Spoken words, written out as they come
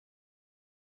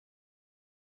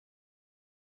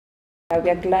We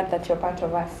are glad that you're part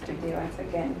of us today once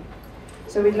again.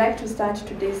 So we'd like to start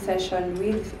today's session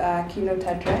with a keynote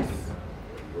address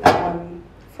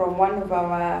from one of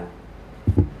our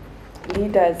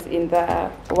leaders in the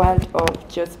world of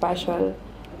geospatial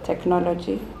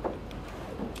technology.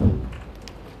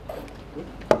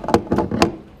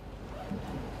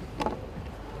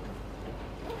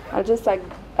 I'll just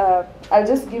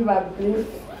give a brief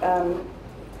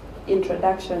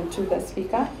introduction to the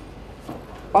speaker.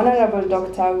 Honorable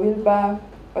Dr. Wilbur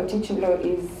Ottichilo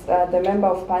is the Member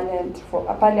of Parliament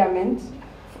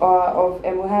of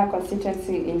Emuhaya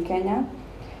Constituency in Kenya.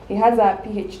 He has a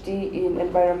PhD in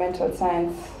environmental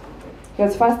science. He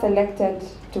was first elected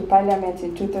to Parliament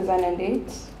in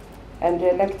 2008 and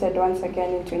re-elected once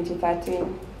again in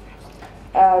 2013.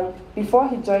 Before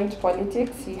he joined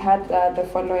politics, he had the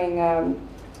following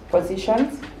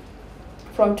positions.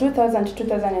 From 2000 to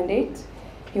 2008,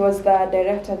 he was the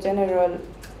Director General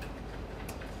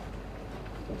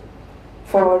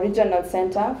for Regional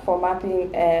Center for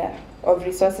Mapping of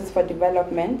Resources for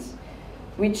Development,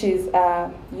 which is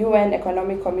a UN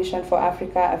Economic Commission for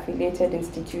Africa affiliated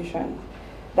institution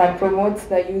that promotes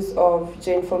the use of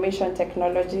geoinformation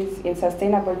technologies in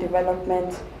sustainable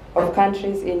development of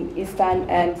countries in Eastern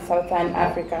and Southern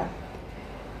Africa.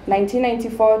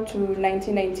 1994 to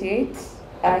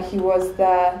 1998, he was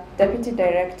the Deputy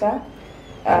Director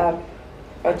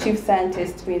or Chief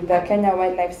Scientist with the Kenya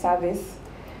Wildlife Service,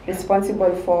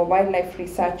 responsible for wildlife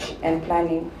research and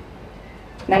planning.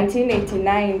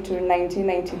 1989 to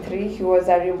 1993, he was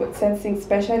a remote sensing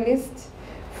specialist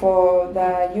for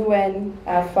the UN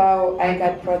FAO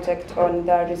IGAD project on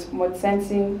the remote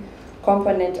sensing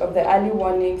component of the early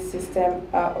warning system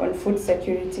on food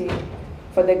security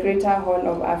for the Greater Horn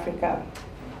of Africa.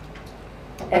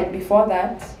 And before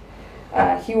that,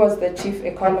 he was the Chief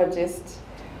Ecologist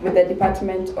with the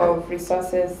Department of Resource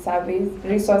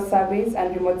Surveys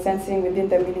and Remote Sensing within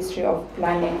the Ministry of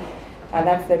Planning,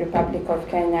 that's the Republic of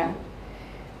Kenya.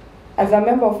 As a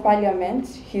Member of Parliament,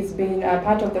 he's been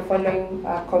part of the following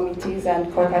committees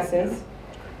and caucuses: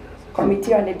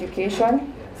 Committee on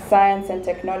Education, Science and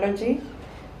Technology,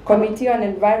 Committee on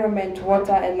Environment,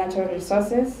 Water and Natural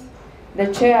Resources,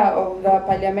 the Chair of the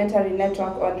Parliamentary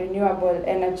Network on Renewable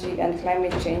Energy and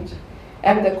Climate Change,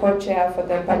 and the co-chair for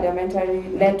the Parliamentary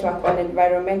Network on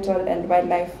Environmental and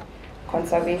Wildlife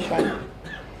Conservation.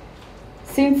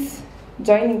 Since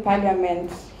joining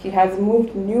Parliament, he has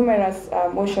moved numerous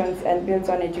motions and bills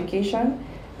on education,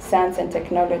 science and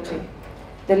technology.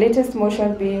 The latest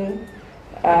motion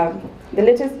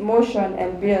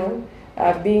and bill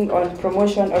being on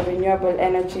promotion of renewable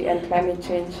energy and climate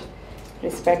change,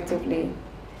 respectively.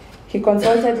 He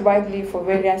consulted widely for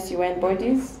various UN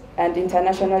bodies and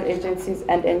international agencies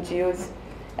and NGOs,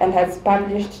 and has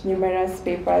published numerous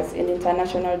papers in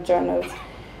international journals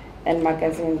and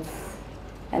magazines.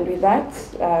 And with that,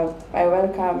 I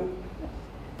welcome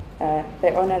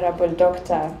the Honorable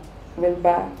Dr.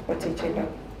 Wilbur Ottichilo.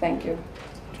 Thank you.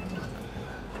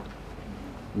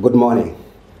 Good morning.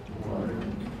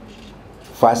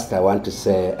 First, I want to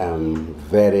say I'm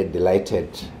very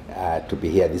delighted to be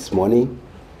here this morning,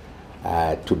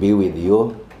 to be with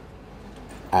you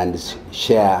and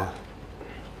share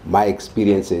my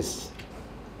experiences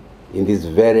in these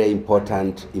very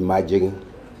important emerging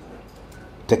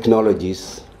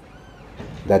technologies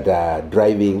that are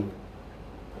driving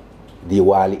the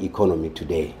world economy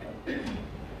today.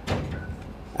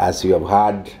 As you have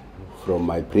heard from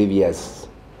my previous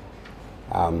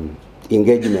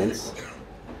engagements,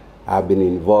 I've been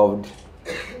involved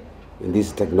in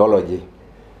this technology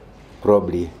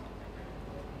probably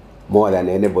more than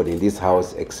anybody in this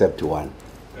house except one.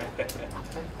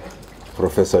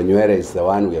 Professor Nyere is the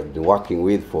one we have been working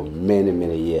with for many,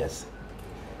 many years.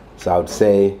 So I would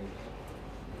say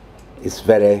it's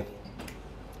very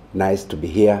nice to be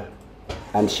here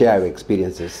and share our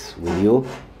experiences with you.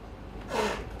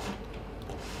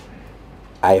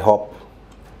 I hope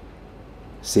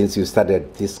since you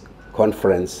started this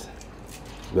conference,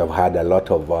 we have had a lot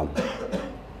of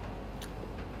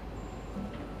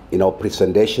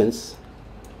presentations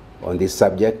on this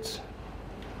subject.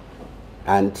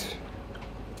 And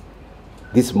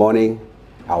this morning,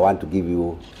 I want to give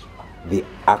you the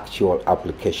actual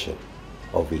application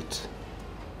of it.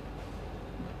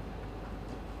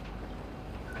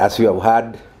 As you have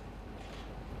heard,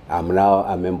 I'm now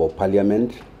a Member of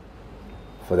Parliament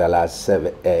for the last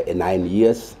 9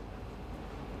 years.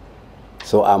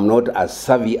 So I'm not as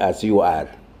savvy as you are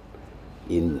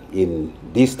in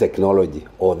this technology,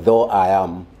 although I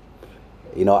am,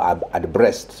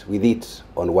 abreast with it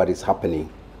on what is happening.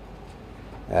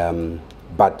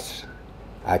 But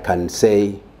I can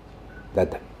say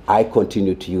that I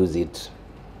continue to use it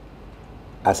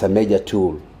as a major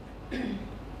tool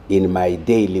in my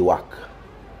daily work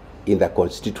in the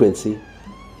constituency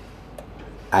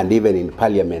and even in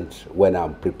Parliament when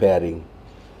I'm preparing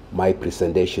my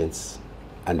presentations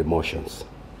and motions.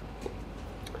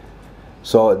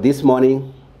 So this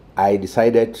morning I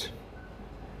decided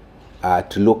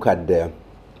to look at the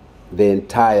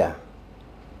entire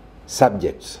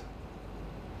subject,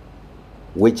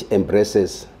 which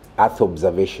embraces Earth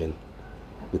observation,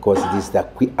 because it is the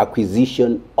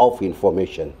acquisition of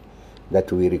information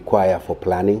that we require for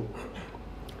planning,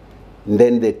 and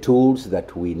then the tools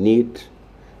that we need,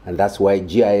 and that's why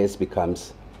GIS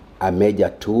becomes a major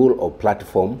tool or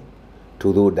platform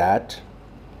to do that.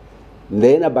 And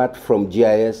then apart from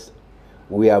GIS,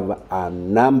 we have a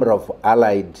number of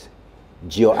allied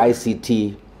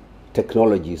geo-ICT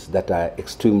technologies that are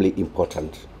extremely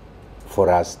important for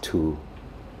us to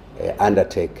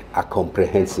undertake a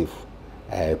comprehensive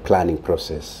planning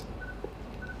process.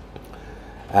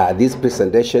 This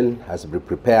presentation has been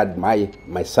prepared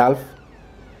myself,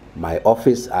 my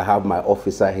office. I have my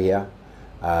officer here,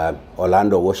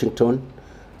 Orlando Washington,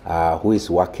 who is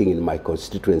working in my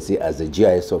constituency as a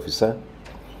GIS officer.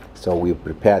 So we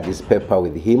prepared this paper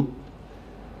with him,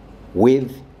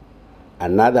 with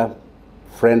another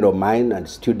friend of mine and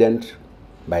student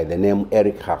by the name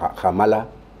Eric Hamala,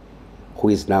 who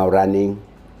is now running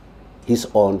his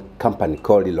own company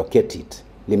called Locate It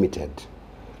Limited.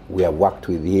 We have worked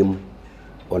with him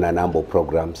on a number of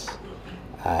programs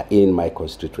in my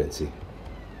constituency.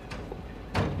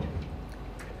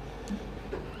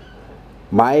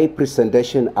 My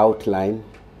presentation outline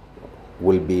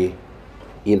will be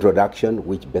introduction,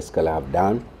 which basically I have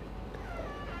done.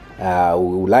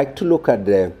 We would like to look at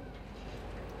the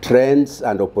trends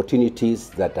and opportunities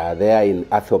that are there in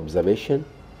Earth observation,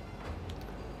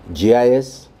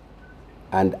 GIS,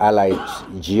 and allied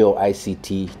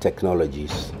geo-ICT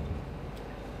technologies.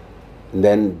 And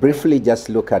then briefly just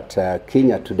look at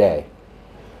Kenya today.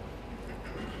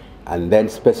 And then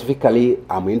specifically,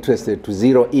 I'm interested to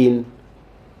zero in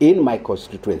my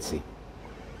constituency.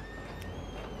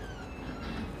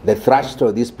 The thrust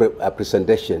of this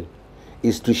presentation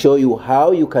is to show you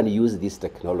how you can use this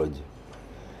technology.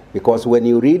 Because when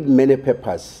you read many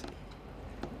papers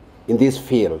in this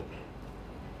field,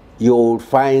 you will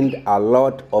find a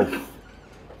lot of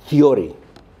theory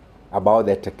about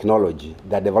the technology,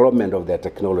 the development of the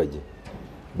technology,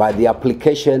 but the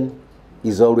application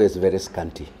is always very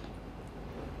scanty.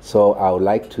 So I would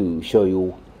like to show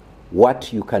you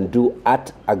what you can do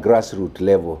at a grassroots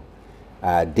level,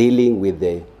 dealing with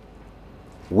the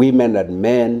women and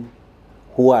men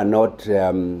who are not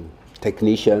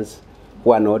technicians,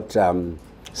 who are not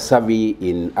savvy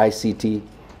in ICT,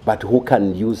 but who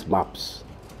can use maps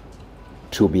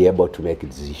to be able to make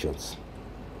decisions.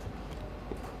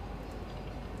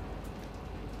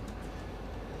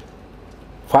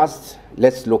 First,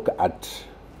 let's look at,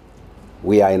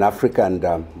 we are in Africa, and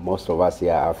most of us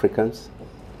here are Africans.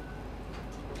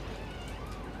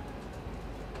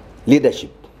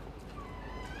 Leadership.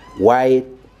 Why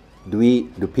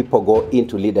do people go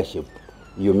into leadership?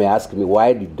 You may ask me,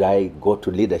 why did I go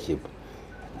to leadership?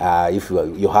 If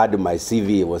you heard my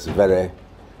CV, it was very,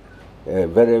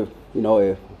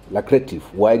 lucrative.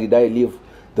 Why did I leave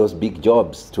those big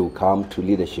jobs to come to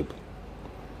leadership?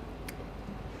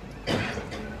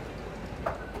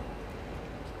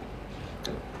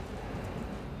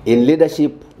 In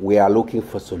leadership, we are looking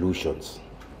for solutions.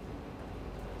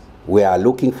 We are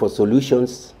looking for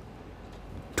solutions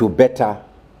to better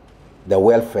the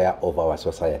welfare of our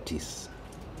societies.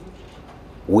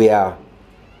 We are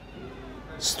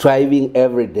striving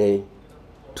every day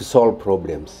to solve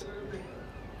problems.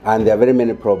 And there are very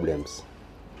many problems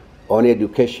on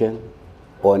education,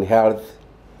 on health,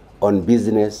 on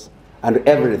business, and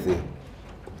everything.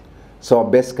 So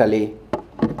basically,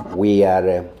 we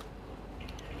are,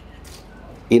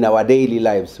 in our daily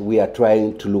lives, we are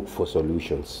trying to look for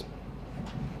solutions.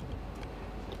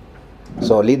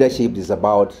 So leadership is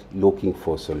about looking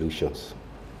for solutions.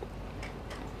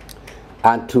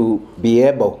 And to be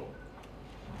able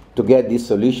to get these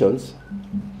solutions,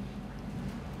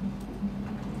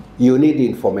 you need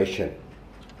information.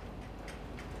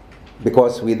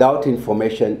 Because without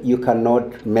information, you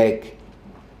cannot make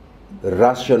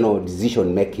rational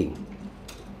decision making.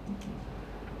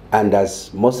 And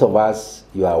as most of us,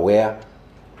 you are aware,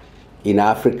 in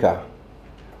Africa,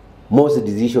 most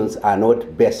decisions are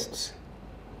not based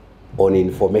on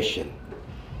information.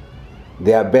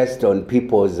 They are based on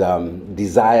people's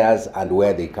desires and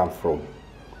where they come from.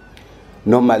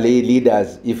 Normally,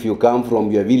 leaders, if you come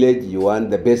from your village, you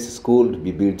want the best school to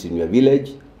be built in your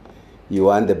village. You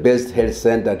want the best health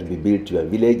center to be built in your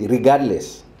village,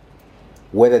 regardless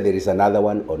whether there is another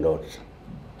one or not.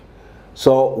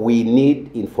 So we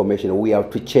need information. We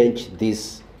have to change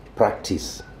this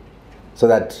practice so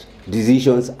that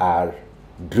decisions are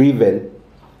driven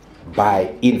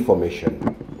by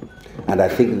information. And I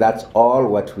think that's all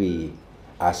what we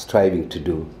are striving to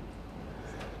do.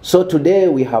 So today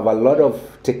we have a lot of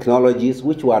technologies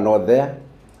which were not there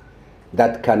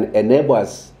that can enable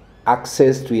us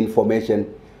access to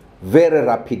information very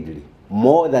rapidly,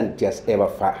 more than just ever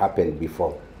happened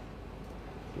before.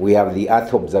 We have the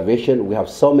Earth observation. We have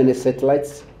so many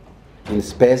satellites in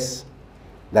space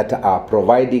that are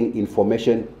providing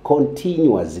information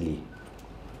continuously.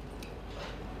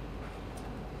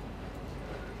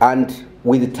 And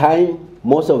with time,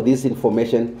 most of this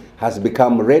information has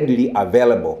become readily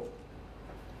available.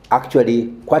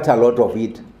 Actually, quite a lot of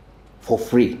it for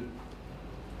free.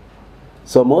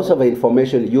 So most of the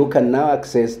information, you can now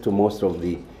access to most of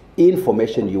the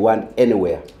information you want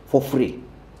anywhere for free.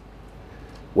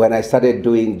 When I started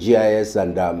doing GIS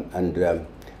and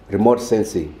remote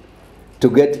sensing, to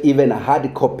get even a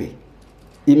hard copy,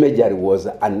 imagery was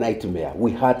a nightmare.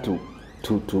 We had to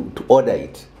order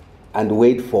it and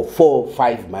wait for 4 or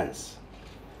 5 months.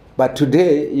 But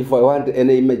today, if I want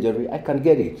any imagery, I can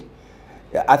get it.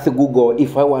 At Google,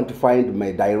 if I want to find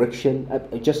my direction,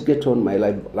 I just get on my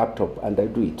laptop and I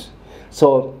do it.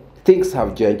 So things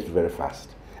have changed very fast.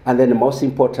 And then the most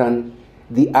important,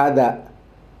 the other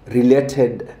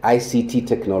related ICT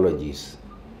technologies.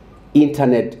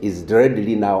 Internet is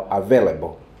readily now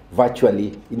available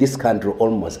virtually in this country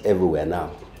almost everywhere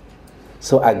now.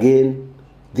 So again,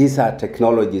 these are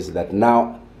technologies that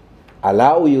now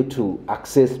allow you to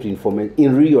access to information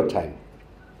in real time.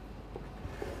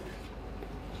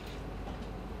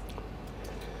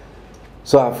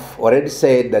 So I've already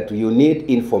said that you need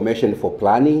information for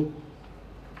planning,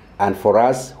 and for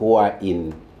us who are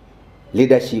in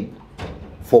leadership,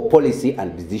 for policy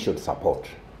and decision support.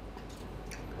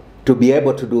 To be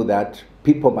able to do that,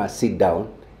 people must sit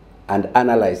down and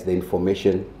analyze the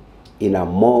information in a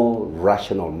more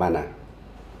rational manner.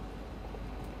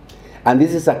 And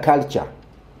this is a culture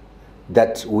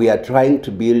that we are trying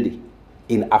to build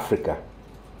in Africa.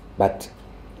 But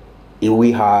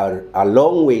we have a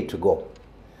long way to go.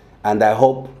 And I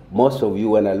hope most of you,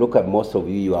 when I look at most of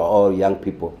you, you are all young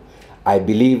people. I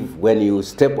believe when you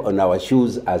step on our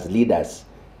shoes as leaders,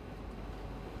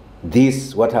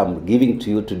 this, what I'm giving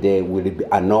to you today, will be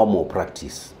a normal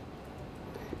practice.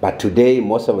 But today,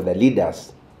 most of the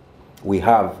leaders we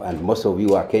have, and most of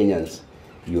you are Kenyans,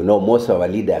 you know most of our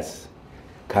leaders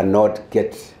cannot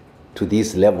get to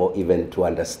this level even to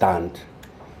understand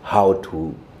how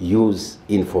to use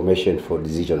information for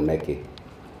decision making.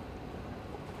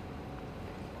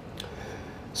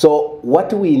 So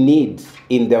what we need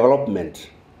in development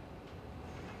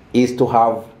is to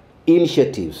have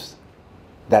initiatives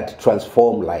that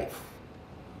transform life.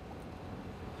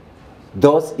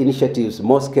 Those initiatives,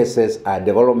 most cases, are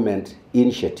development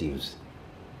initiatives.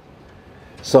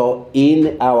 So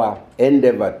in our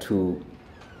endeavor to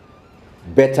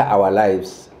better our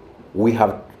lives, we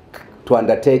have to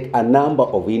undertake a number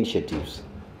of initiatives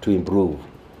to improve.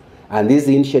 And these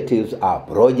initiatives are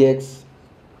projects,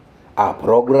 are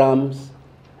programs,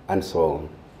 and so on.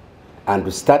 And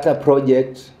to start a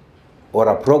project or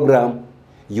a program,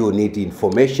 you need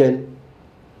information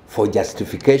for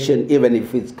justification, even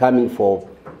if it's coming for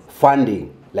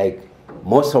funding. Like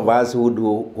most of us who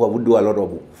would do a lot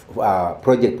of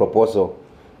project proposal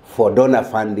for donor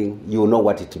funding, you know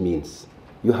what it means.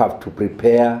 You have to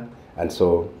prepare and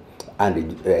so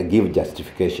and give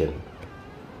justification.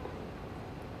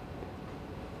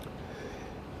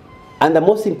 And the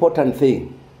most important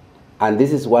thing, and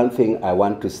this is one thing I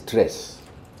want to stress,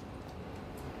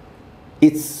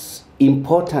 it's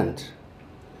important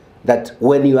that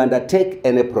when you undertake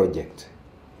any project,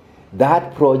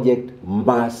 that project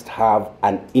must have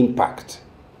an impact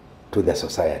to the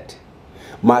society,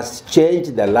 must change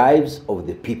the lives of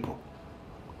the people.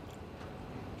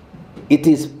 It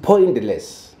is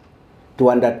pointless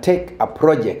to undertake a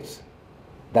project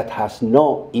that has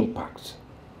no impact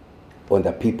on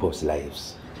the people's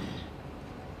lives.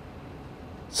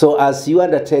 So as you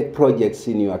undertake projects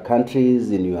in your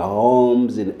countries, in your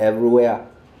homes, in everywhere,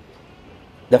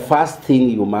 the first thing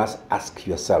you must ask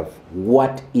yourself,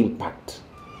 what impact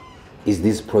is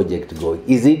this project going?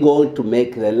 Is it going to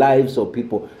make the lives of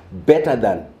people better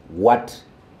than what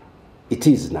it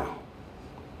is now?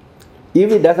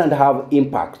 If it doesn't have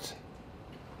impact,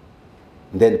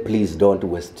 then please don't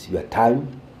waste your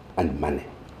time and money.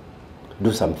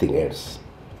 Do something else.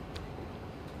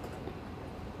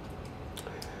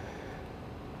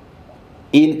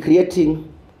 In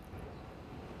creating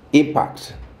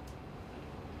impact,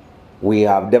 we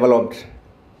have developed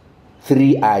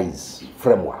 3 I's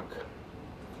framework.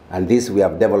 And this we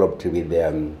have developed with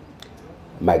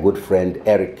my good friend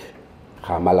Eric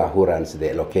Hamala, who runs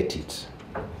the Located.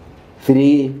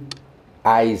 3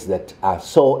 I's that are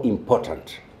so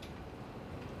important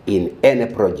in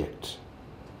any project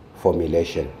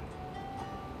formulation.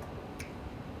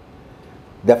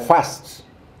 The first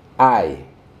I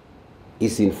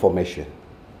is information.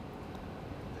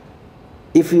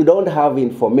 If you don't have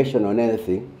information on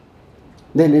anything,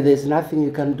 then there's nothing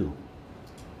you can do.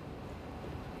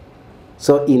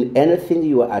 So in anything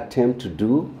you attempt to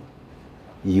do,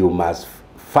 you must,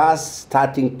 first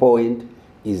starting point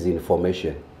is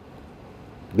information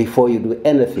before you do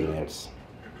anything else.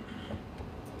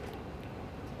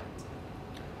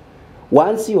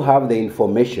 Once you have the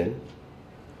information,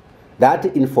 that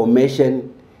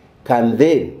information can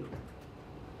then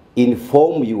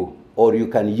inform you, or you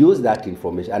can use that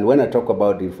information. And when I talk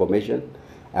about information,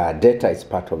 data is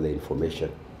part of the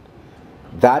information.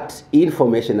 That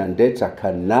information and data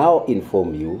can now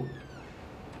inform you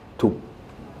to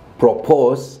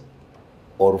propose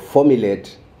or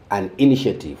formulate an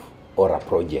initiative or a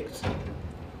project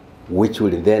which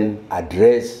will then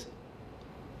address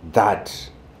that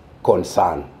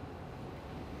concern.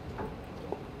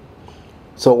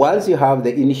 So once you have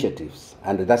the initiatives,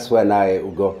 and that's when I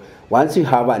go, once you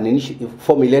have an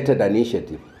formulated an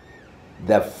initiative,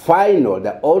 the final,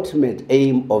 the ultimate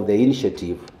aim of the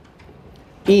initiative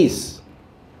is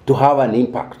to have an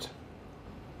impact.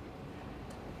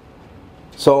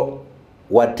 So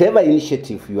whatever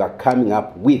initiative you are coming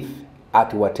up with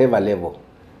at whatever level,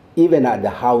 even at the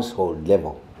household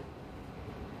level,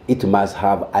 it must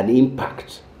have an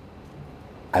impact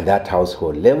at that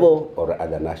household level or at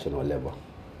the national level.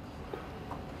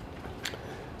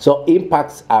 So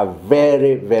impacts are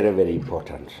very, very, very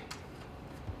important.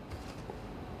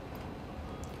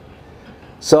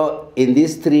 So in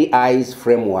this 3 I's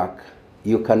framework,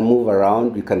 you can move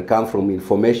around, you can come from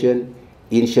information,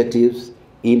 initiatives,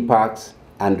 impacts,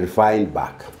 and refine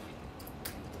back.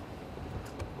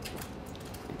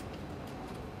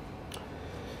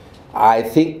 I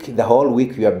think the whole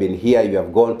week you have been here, you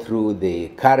have gone through the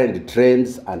current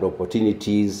trends and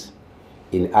opportunities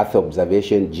in Earth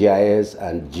observation, GIS,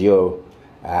 and Geo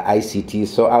ICT,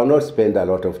 so I'll not spend a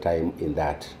lot of time in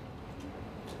that.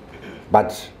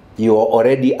 But you are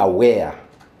already aware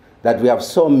that we have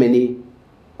so many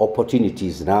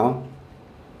opportunities now.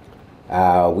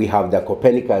 We have the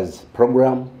Copernicus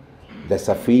program, the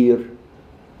Sapphire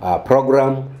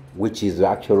program, which is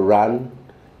actually run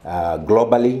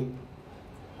globally.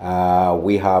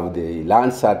 We have the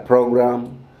Landsat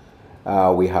program.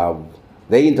 We have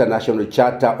the International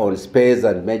Charter on Space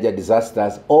and Major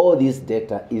Disasters. All this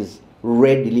data is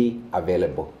readily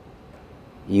available.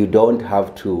 You don't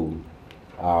have to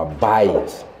buy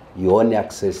it. You only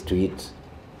access to it.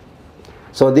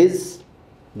 So this,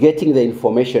 getting the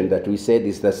information that we said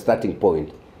is the starting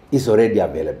point, is already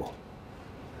available.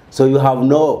 So you have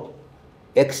no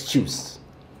excuse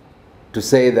to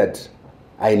say that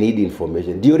I need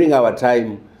information. During our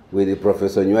time with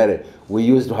Professor Nywere, we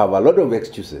used to have a lot of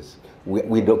excuses.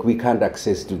 We can't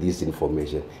access to this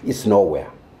information. It's nowhere.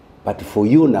 But for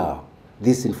you now,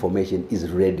 this information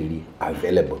is readily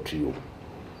available to you.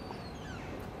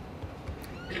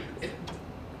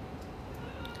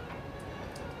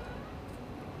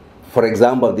 For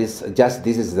example, this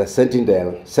is the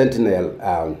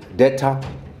Sentinel data,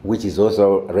 which is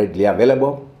also readily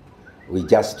available. We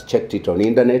just checked it on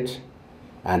internet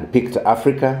and picked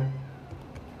Africa.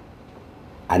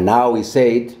 And now we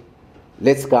said,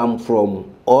 let's come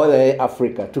from all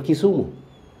Africa to Kisumu.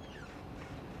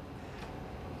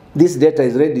 This data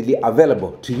is readily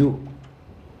available to you.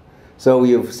 So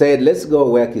we've said, let's go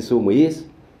where Kisumu is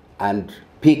and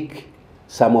pick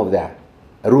some of the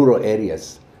rural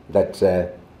areas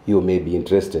that you may be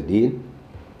interested in.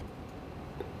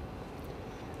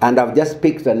 And I've just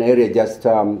picked an area just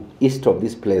east of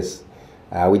this place,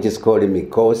 which is called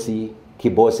Mikosi,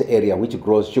 Kibose area, which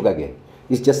grows sugarcane.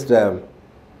 It's just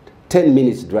 10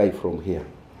 minutes drive from here.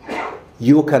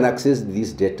 You can access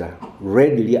this data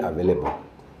readily available.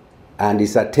 And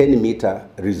it's a 10-meter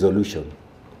resolution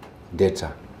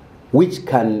data, which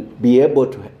can be able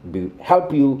to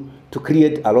help you to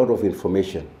create a lot of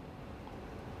information.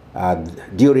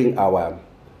 During our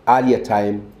earlier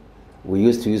time, we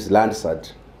used to use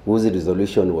Landsat, whose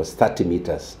resolution was 30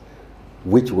 meters,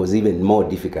 which was even more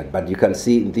difficult. But you can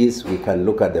see in this, we can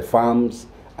look at the farms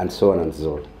and so on and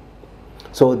so on.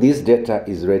 So this data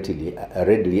is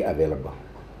readily available.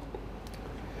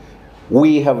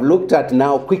 We have looked at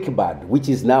now QuickBird, which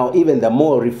is now even the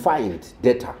more refined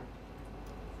data,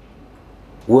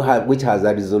 which has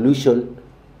a resolution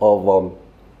of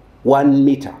 1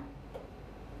 meter.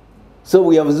 So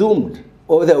we have zoomed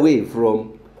all the way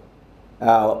from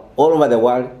all over the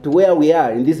world to where we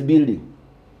are in this building.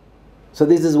 So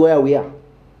this is where we are.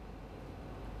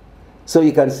 So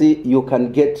you can see, you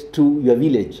can get to your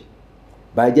village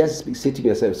by just sitting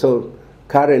yourself. So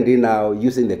currently now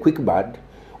using the QuickBird,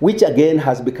 which again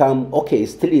has become, okay,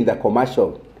 still in the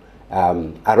commercial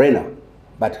arena,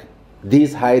 but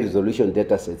these high resolution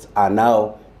data sets are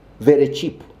now very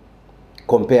cheap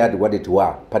compared to what it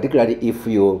were, particularly if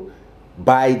you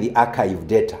buy the archive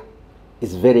data.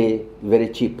 It's very, very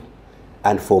cheap.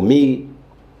 And for me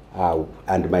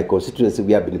and my constituency,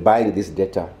 we have been buying this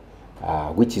data,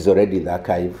 which is already in the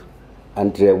archive,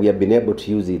 and we have been able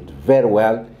to use it very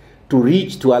well to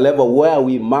reach to a level where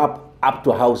we map up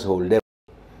to household level.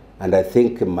 And I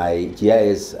think my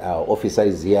GIS officer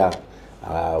is here,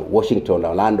 Washington,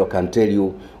 Orlando, can tell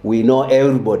you, we know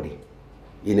everybody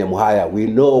in Emuhaya. We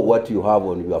know what you have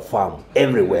on your farm.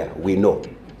 Everywhere, we know.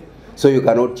 So you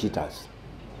cannot cheat us.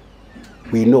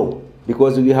 We know,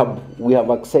 because we have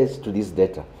access to this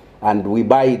data. And we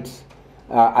buy it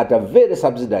at a very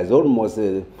subsidized, almost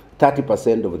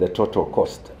 30% of the total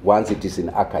cost, once it is in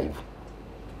archive.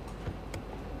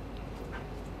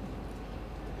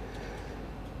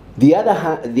 The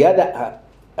other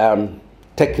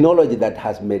technology that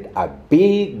has made a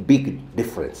big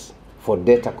difference for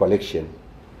data collection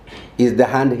is the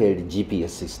handheld GPS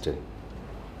system.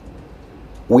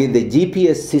 With the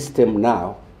GPS system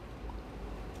now,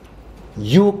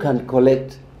 you can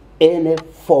collect any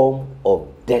form of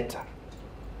data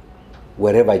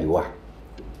wherever you are.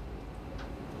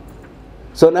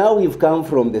 So now we've come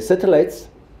from the satellites,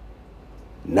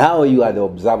 now you are the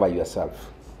observer yourself.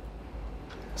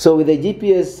 So with the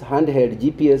GPS, handheld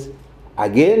GPS,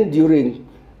 again during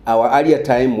our earlier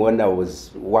time when I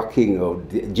was working on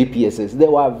the GPSs, they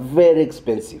were very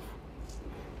expensive.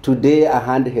 Today a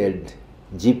handheld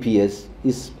GPS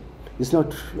is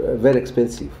not very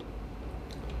expensive.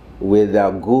 With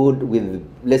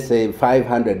let's say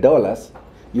 $500,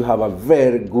 you have a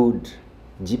very good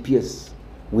GPS,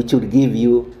 which would give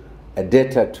you a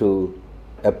data to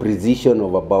a precision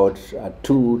of about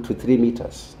 2 to 3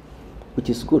 meters, which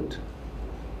is good.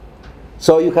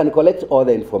 So you can collect all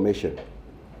the information.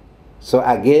 So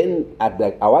again, at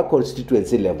our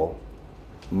constituency level,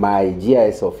 my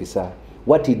GIS officer,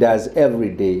 what he does every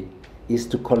day is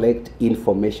to collect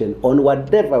information on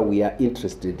whatever we are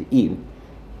interested in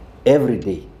every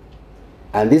day.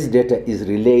 And this data is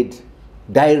relayed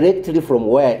directly from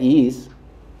where he is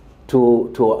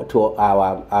to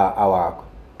our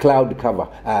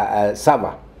cloud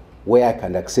server, where I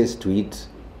can access to it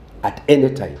at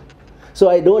any time. So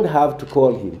I don't have to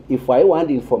call him. If I want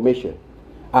information,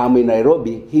 I'm in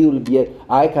Nairobi,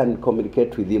 I can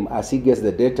communicate with him as he gets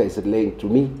the data is relaying to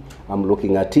me. I'm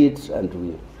looking at it,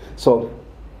 and so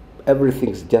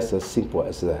everything's just as simple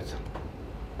as that.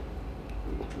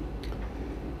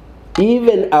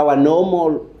 Even our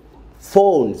normal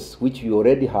phones, which you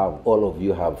already have, all of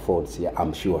you have phones here,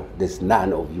 I'm sure. There's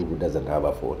none of you who doesn't have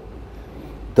a phone.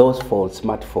 Those phones,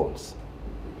 smartphones,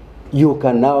 you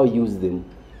can now use them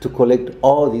to collect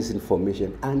all this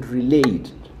information and relay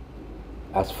it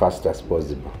as fast as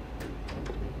possible.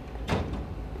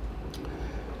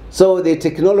 So the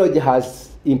technology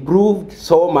has improved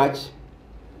so much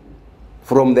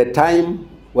from the time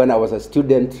when I was a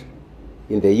student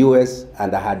in the US,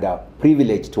 and I had a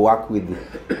privilege to work with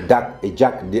Jack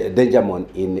Dangermond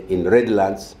in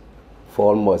Redlands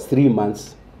for almost 3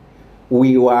 months.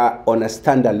 We were on a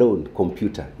standalone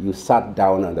computer. You sat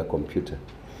down on the computer.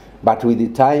 But with the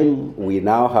time, we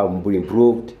now have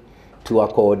improved to a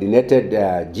coordinated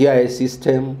GIS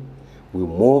system. We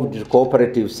moved to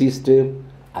cooperative system,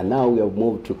 and now we have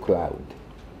moved to cloud.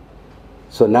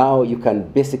 So now you can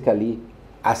basically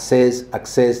access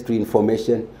to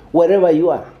information wherever you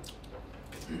are.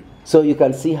 So you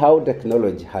can see how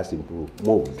technology has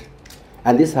moved.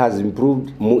 And this has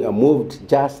moved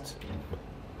just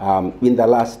in the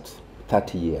last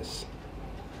 30 years.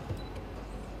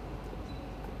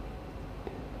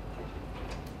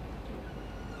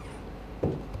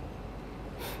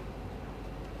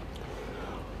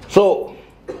 So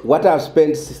what I've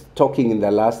spent talking in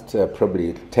the last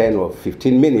probably 10 or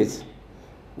 15 minutes,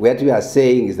 what we are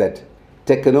saying is that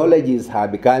technologies are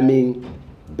becoming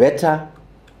better,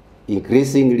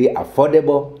 increasingly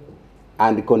affordable,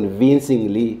 and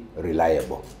convincingly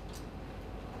reliable.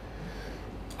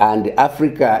 And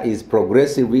Africa is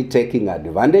progressively taking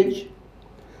advantage,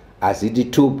 as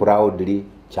it too proudly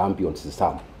champions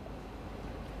some.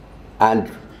 And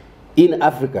in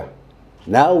Africa,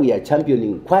 now we are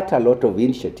championing quite a lot of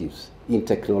initiatives in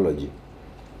technology.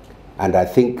 And I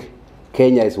think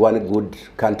Kenya is one good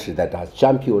country that has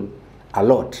championed a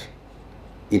lot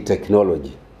in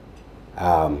technology.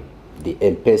 The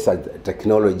M-Pesa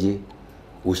technology,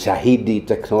 Ushahidi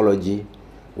technology,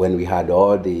 when we had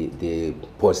all the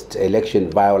post-election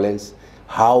violence,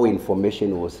 how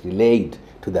information was relayed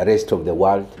to the rest of the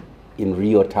world in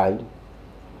real time.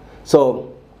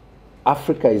 So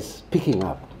Africa is picking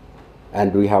up,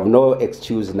 and we have no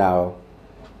excuse now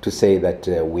to say that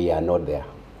we are not there.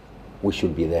 We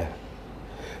should be there.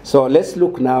 So let's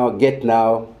look now, get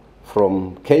now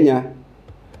from Kenya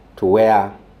to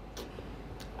where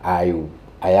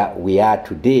we are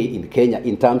today in Kenya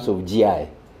in terms of GI,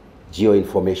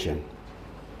 geoinformation.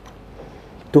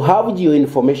 To have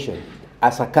geoinformation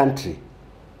as a country,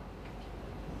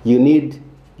 you need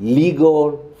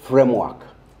legal framework.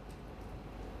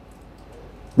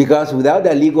 Because without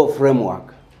a legal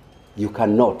framework, you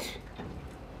cannot.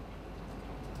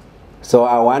 So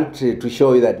I want to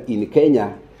show you that in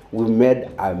Kenya, we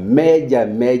made a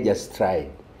major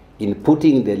stride in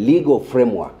putting the legal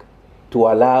framework to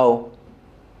allow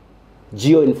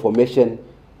geoinformation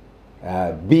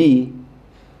be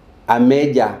a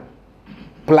major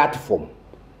platform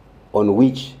on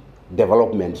which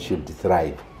development should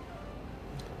thrive.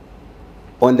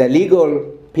 On the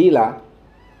legal pillar,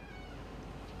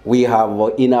 we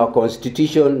have in our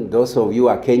constitution, those of you who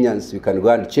are Kenyans, you can go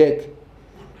and check,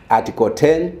 Article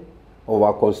 10 of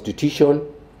our constitution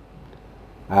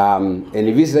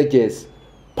envisages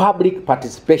public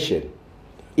participation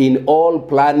in all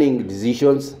planning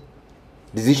decisions,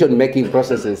 decision-making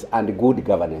processes, and good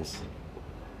governance.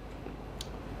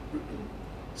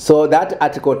 So that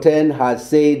Article 10 has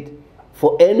said,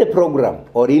 for any program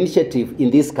or initiative in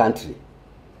this country,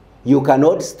 you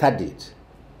cannot study it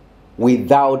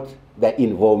without the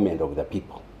involvement of the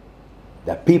people.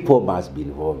 The people must be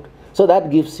involved. So that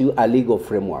gives you a legal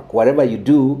framework. Whatever you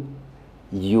do,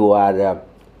 you are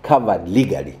covered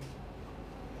legally.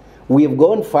 We have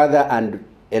gone further and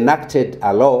enacted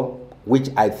a law, which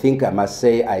I think I must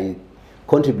say I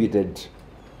contributed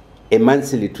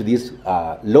immensely to this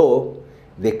law,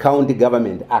 the County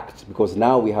Government Act, because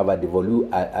now we have a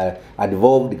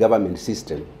devolved government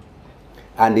system.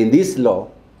 And in this law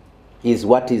is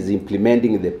what is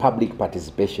implementing the public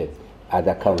participation at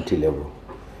the county level.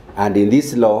 And in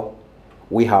this law,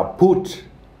 we have put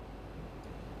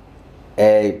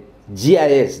a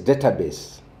GIS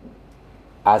database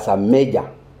as a major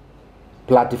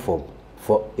platform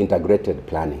for integrated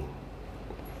planning.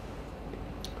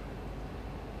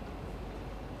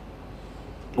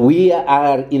 We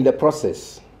are in the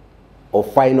process of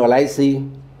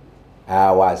finalizing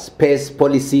our space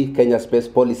policy. Kenya space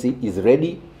policy is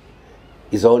ready.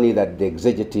 It's only that the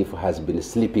executive has been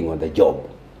sleeping on the job.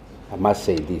 I must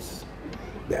say this.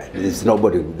 There's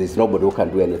nobody who can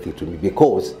do anything to me,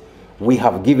 because we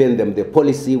have given them the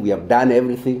policy, we have done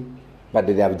everything, but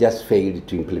they have just failed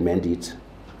to implement it.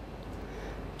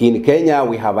 In Kenya,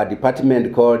 we have a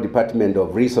department called Department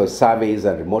of Resource Surveys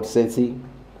and Remote Sensing,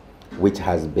 which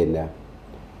has been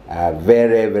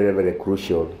very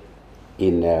crucial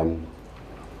in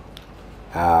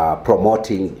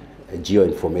promoting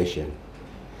geoinformation.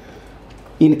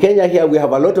 In Kenya here, we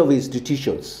have a lot of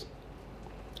institutions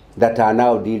that are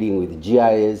now dealing with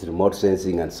GIS, remote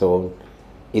sensing, and so on,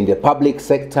 in the public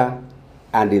sector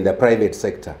and in the private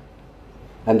sector.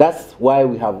 And that's why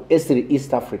we have ESRI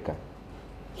East Africa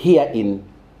here in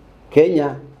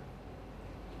Kenya,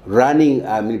 running,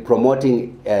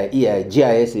 promoting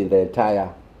GIS in the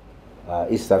entire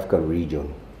East African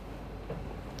region.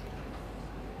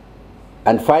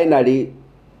 And finally,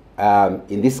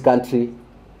 in this country,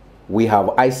 we have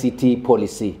ICT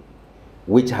policy,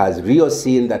 which has really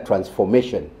seen the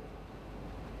transformation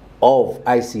of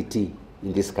ICT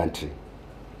in this country.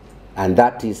 And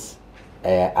that is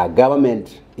a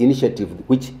government initiative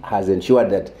which has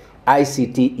ensured that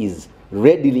ICT is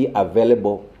readily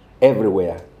available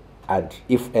everywhere, and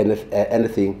if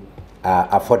anything,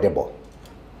 affordable.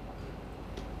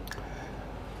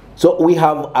 So we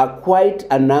have quite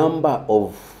a number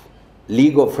of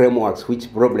legal frameworks,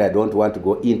 which probably I don't want to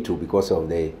go into because of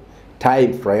the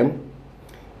time frame.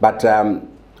 But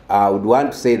I would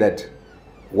want to say that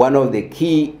one of the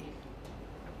key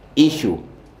issues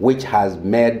which has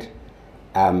made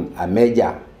a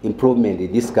major improvement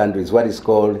in this country is what is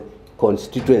called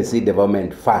Constituency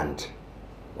Development Fund,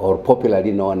 or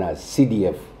popularly known as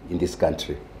CDF in this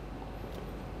country.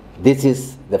 This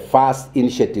is the first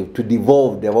initiative to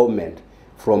devolve development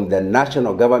from the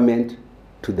national government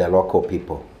to the local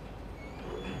people.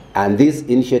 And this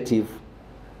initiative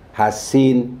has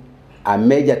seen a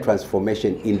major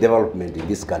transformation in development in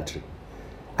this country.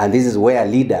 And this is where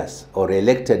leaders or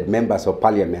elected members of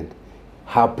parliament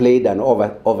have played an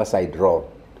oversight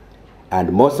role.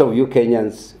 And most of you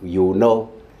Kenyans, you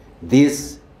know,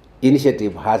 this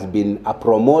initiative has been a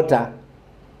promoter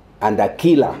and a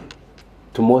killer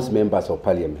to most members of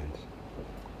parliament.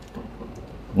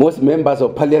 Most members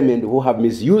of parliament who have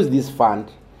misused this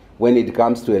fund, when it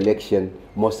comes to election,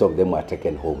 most of them are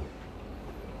taken home.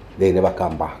 They never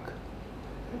come back.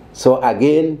 So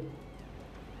again,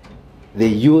 the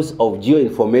use of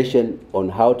geoinformation on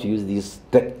how to use these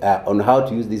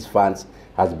funds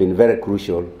has been very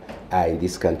crucial in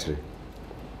this country.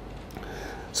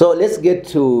 So let's get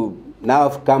to, now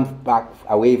I've come back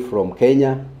away from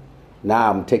Kenya. Now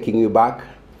I'm taking you back.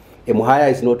 Emuhaya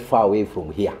is not far away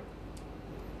from here.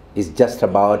 It's just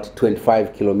about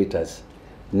 25 kilometers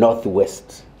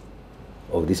northwest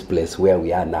of this place where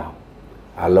we are now,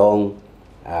 along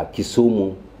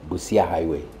Kisumu-Busia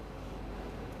Highway.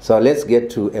 So let's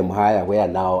get to Emuhaya, where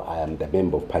now I am the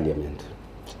Member of Parliament.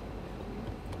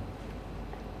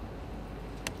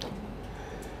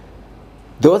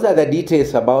 Those are the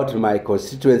details about my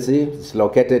constituency. It's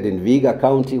located in Vihiga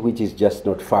County, which is just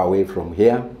not far away from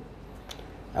here.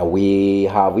 We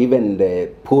have even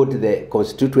put the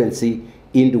constituency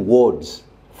into wards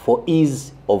for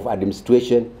ease of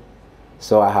administration.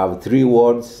 So I have 3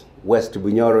 wards: West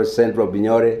Bunyore, Central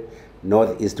Bunyore,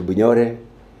 Northeast Bunyore.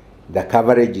 The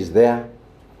coverage is there.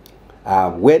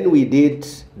 When we did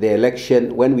the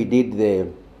election, when we did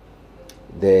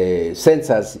the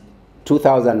census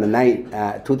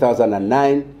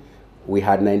 2009, we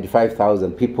had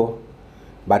 95,000 people,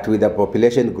 but with a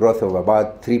population growth of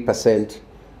about 3%,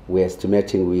 we're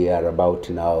estimating we are about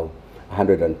now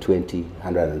 120,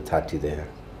 130 there.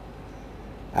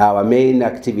 Our main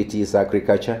activity is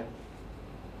agriculture,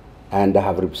 and I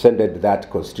have represented that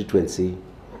constituency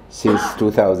since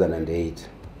 2008.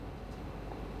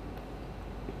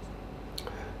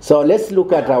 So let's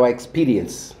look at our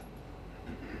experience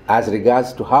as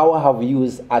regards to how I have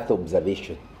used Earth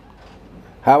observation.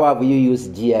 How have you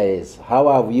used GIS? How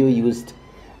have you used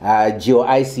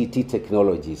geo-ICT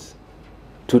technologies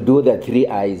to do the 3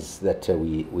 I's that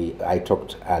I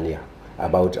talked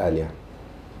about earlier?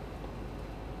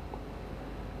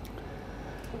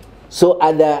 So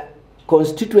at the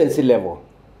constituency level,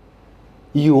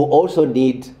 you also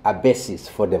need a basis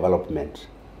for development.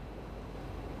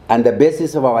 And the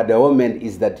basis of our development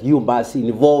is that you must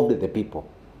involve the people.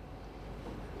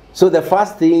 So the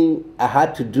first thing I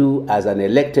had to do as an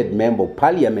elected member of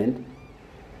parliament,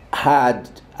 I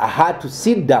had to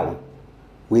sit down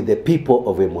with the people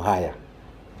of Emuhaya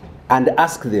and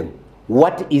ask them,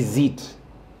 what is it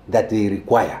that they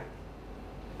require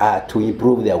to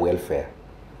improve their welfare?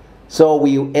 So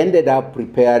we ended up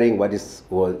preparing what is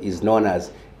known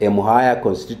as Emuhaya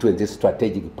Constituency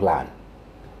Strategic Plan.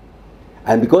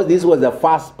 And because this was the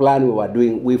first plan we were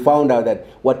doing, we found out that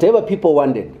whatever people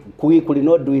wanted, we could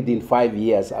not do it in 5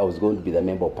 years. I was going to be the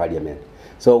member of parliament.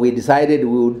 So we decided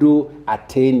we would do a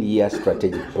 10-year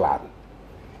strategic plan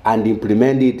and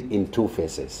implement it in 2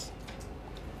 phases.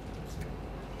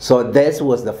 So this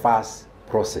was the first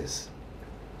process,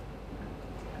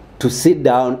 to sit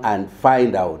down and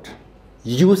find out,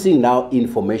 using now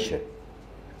information,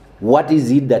 what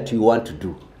is it that you want to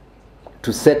do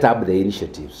to set up the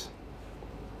initiatives.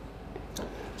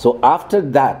 So after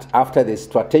that, after the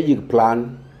strategic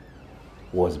plan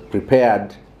was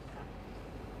prepared,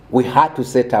 we had to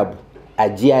set up a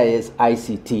GIS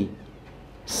ICT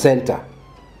center,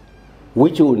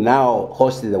 which will now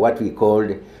host what we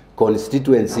called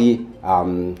Constituency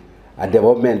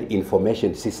Development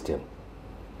Information System.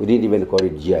 We didn't even call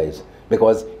it GIS,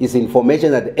 because it's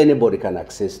information that anybody can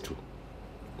access to.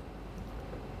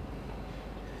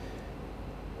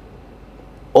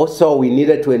 Also, we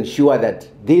needed to ensure that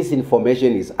this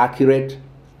information is accurate,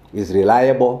 is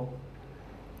reliable,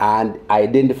 and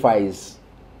identifies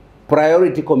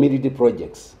priority community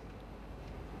projects,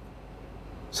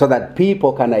 so that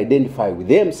people can identify with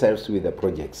themselves with the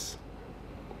projects.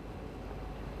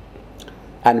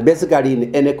 And basically,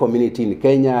 in any community in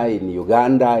Kenya, in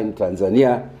Uganda, in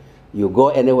Tanzania, you go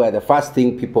anywhere, the first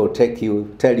thing people tell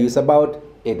you is about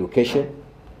education,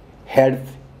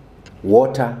 health,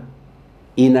 water,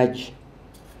 energy.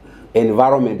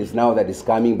 Environment is now that is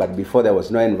coming, but before there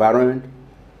was no environment.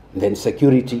 Then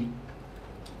security.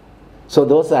 So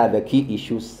those are the key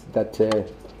issues that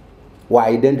were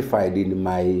identified in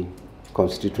my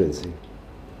constituency.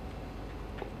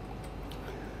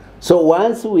 So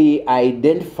once we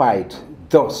identified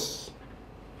those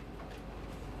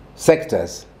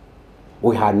sectors,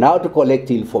 we had now to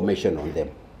collect information on them.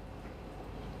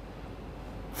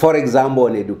 For example,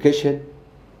 in education,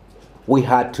 we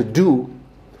had to do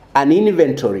an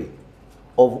inventory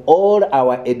of all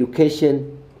our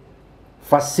education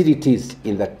facilities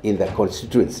in the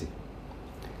constituency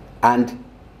and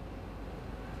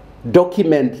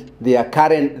document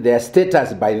their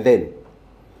status by then,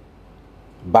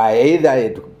 by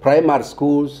either primary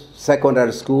schools,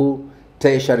 secondary school,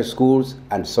 tertiary schools,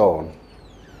 and so on.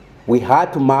 We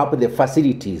had to map the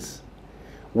facilities.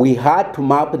 We had to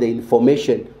map the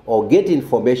information or get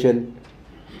information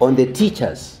on the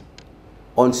teachers,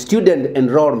 on student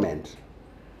enrollment,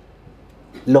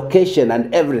 location,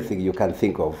 and everything you can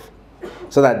think of,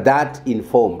 so that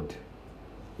informed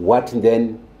what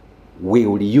then we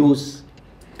will use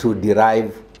to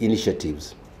derive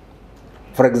initiatives.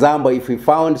 For example, if we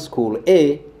found school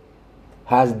A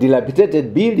has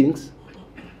dilapidated buildings,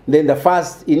 then the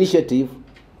first initiative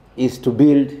is to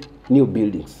build new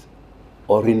buildings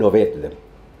or renovate them.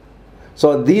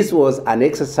 So this was an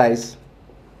exercise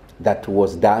that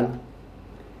was done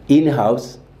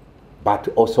in-house, but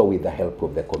also with the help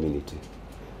of the community.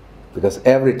 Because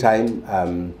every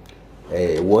time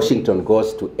Washington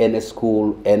goes to any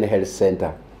school, any health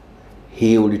center,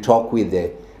 he will talk with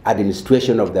the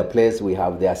administration of the place. We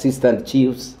have the assistant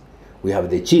chiefs, we have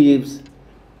the chiefs,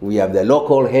 we have the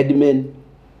local headmen.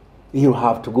 You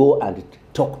have to go and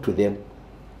talk to them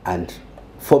and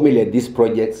formulate these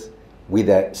projects with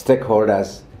the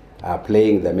stakeholders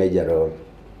playing the major role.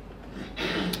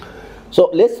 So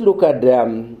let's look at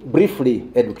briefly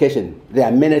education. There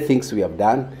are many things we have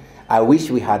done. I wish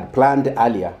we had planned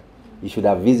earlier. You should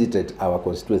have visited our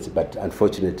constituency, but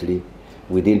unfortunately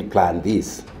we didn't plan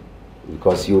this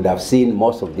because you would have seen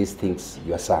most of these things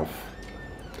yourself.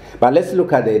 But let's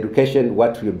look at the education,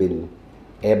 what we've been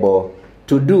able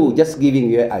to do, just giving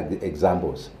you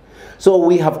examples. So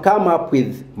we have come up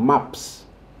with maps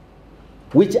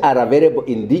which are available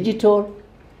in digital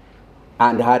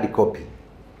and hard copy.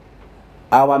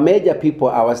 Our major people,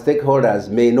 our stakeholders,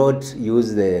 may not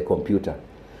use the computer.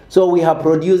 So we have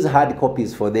produced hard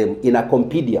copies for them in a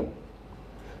compendium.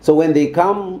 So when they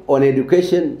come on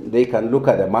education, they can look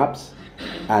at the maps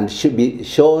and should be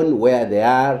shown where they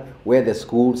are, where the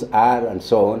schools are, and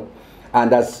so on.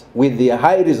 And as with the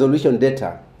high resolution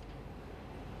data,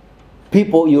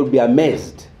 people, you'll be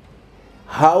amazed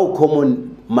how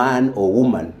common man or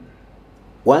woman,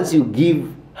 once you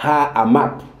give her a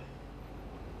map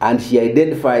and she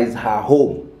identifies her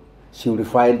home, she will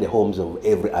find the homes of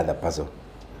every other person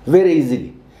very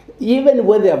easily. Even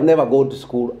when they have never gone to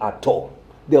school at all,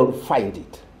 they will find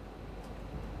it.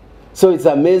 So it's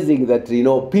amazing that, you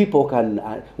know, people can,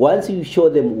 once you show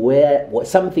them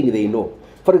something they know.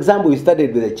 For example, we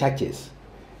started with the churches.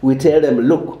 We tell them,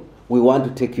 look, we want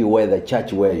to take you where the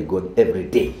church where you go every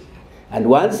day. And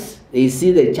once they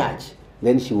see the church,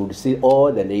 then she would see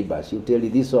all the neighbors. She'll tell you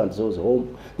this so-and-so's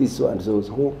home, this so-and-so's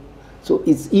home. So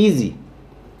it's easy.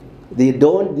 They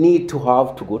don't need to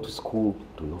have to go to school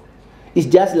to know. It's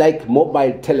just like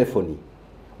mobile telephony.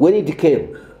 When it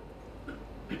came,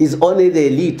 it's only the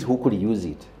elite who could use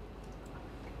it.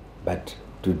 But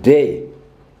today,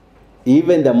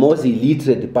 even the most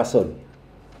illiterate person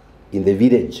in the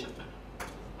village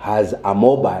has a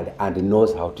mobile and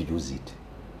knows how to use it.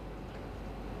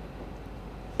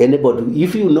 Anybody,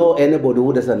 if you know anybody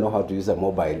who doesn't know how to use a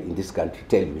mobile in this country,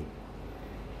 tell me.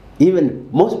 Even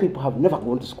most people have never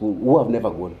gone to school, who have never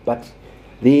gone, but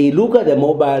they look at the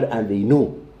mobile and they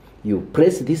know. You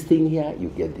press this thing here, you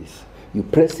get this. You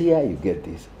press here, you get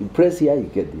this. You press here, you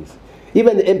get this.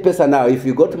 Even the M-Pesa now, if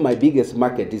you go to my biggest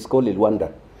market, it's called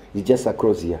Rwanda. It's just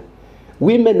across here.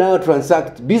 Women now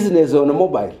transact business on a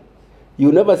mobile.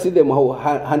 You never see them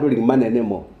handling money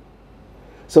anymore.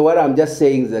 So what I'm just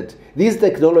saying is that this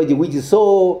technology, which is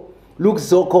looks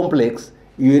so complex,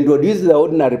 you introduce the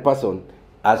ordinary person,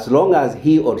 as long as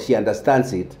he or she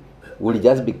understands it, will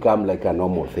just become like a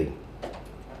normal thing.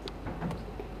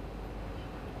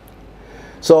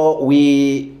 So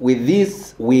with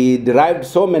this, we derived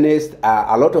so many,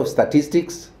 a lot of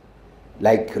statistics.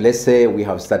 Like, let's say we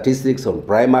have statistics on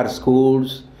primary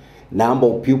schools, number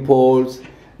of pupils,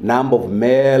 number of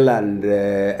male and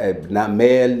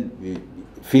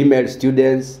female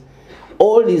students,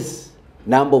 all this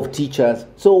number of teachers.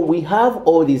 So we have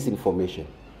all this information.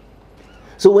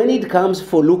 So when it comes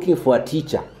for looking for a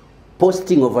teacher,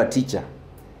 posting of a teacher,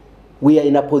 we are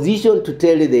in a position to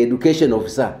tell the education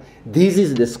officer, this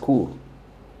is the school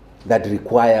that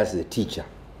requires the teacher.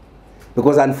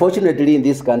 Because unfortunately in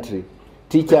this country,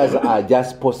 teachers are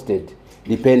just posted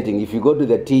depending. If you go to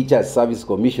the Teachers Service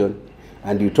Commission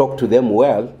and you talk to them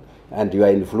well, and you are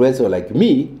an influencer like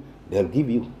me, they'll give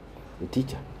you a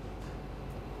teacher.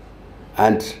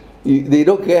 And they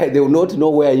don't care, they will not know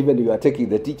where even you are taking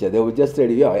the teacher. They will just tell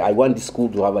you, yeah, I want the school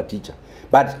to have a teacher.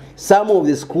 But some of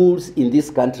the schools in this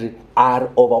country are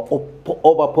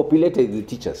overpopulated with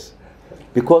teachers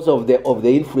because of the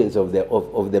influence of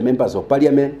the members of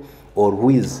parliament,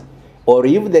 or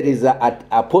if there is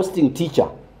a posting teacher,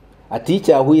 a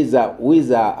teacher who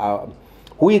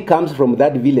comes from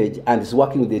that village and is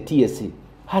working with the TSC,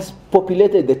 has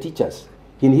populated the teachers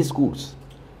in his schools.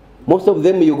 Most of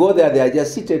them, you go there, they are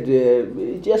just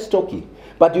seated, just talking.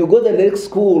 But you go to the next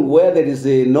school where there is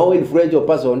no influential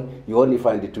person, you only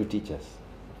find the 2 teachers.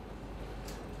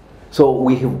 So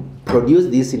we have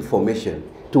produced this information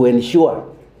to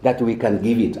ensure that we can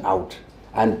give it out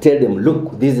and tell them,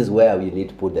 look, this is where we need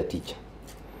to put the teacher.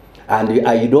 And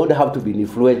you don't have to be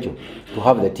influential to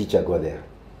have the teacher go there.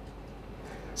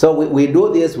 So we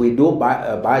do this, we do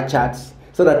bar charts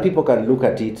so that people can look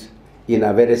at it in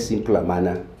a very simpler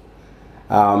manner.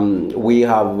 We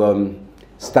have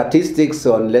statistics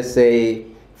on, let's say,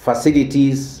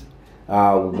 facilities,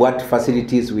 what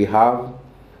facilities we have.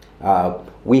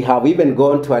 We have even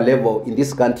gone to a level in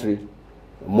this country,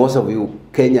 most of you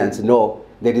Kenyans know,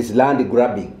 there is land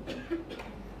grabbing.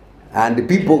 And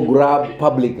people grab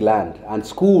public land, and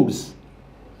schools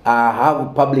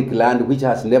have public land which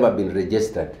has never been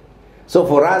registered. So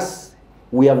for us,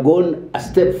 we have gone a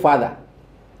step further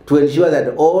to ensure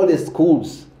that all the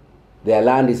schools, their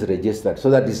land is registered so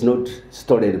that it's not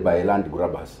stolen by land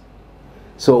grabbers.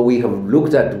 So we have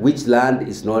looked at which land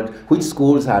is not, which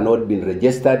schools are not being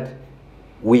registered.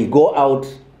 We go out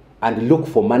and look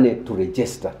for money to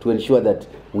register to ensure that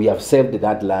we have saved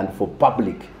that land for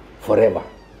public forever.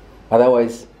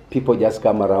 Otherwise, people just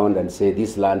come around and say,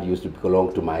 this land used to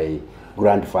belong to my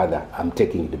grandfather, I'm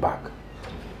taking it back.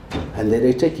 And then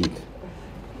they take it.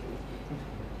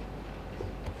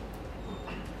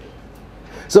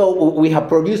 So we have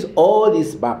produced all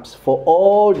these maps for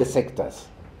all the sectors,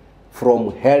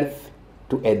 from health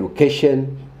to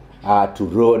education to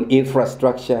road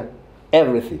infrastructure,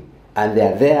 everything. And they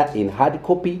are there in hard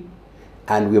copy,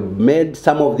 and we've made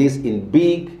some of these in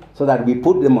big, so that we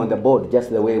put them on the board just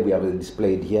the way we have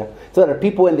displayed here, so that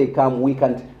people, when they come, we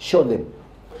can show them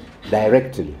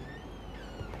directly.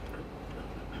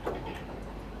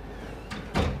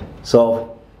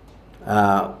 So,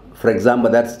 for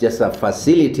example, that's just a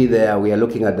facility there. We are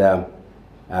looking at the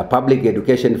public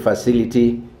education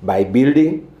facility by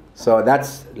building. So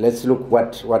that's, let's look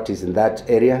what is in that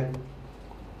area.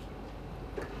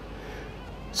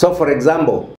 So for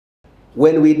example,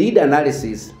 when we did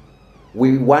analysis,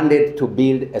 we wanted to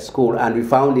build a school, and we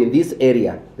found in this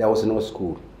area there was no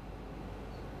school.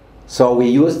 So we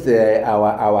used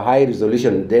our high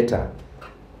resolution data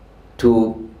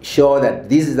to show that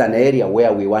this is an area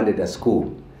where we wanted a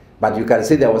school. But you can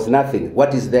see there was nothing.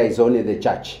 What is there is only the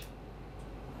church.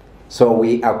 So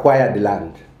we acquired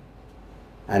land.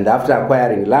 And after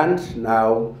acquiring land,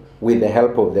 now with the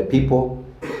help of the people,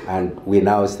 and we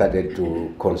now started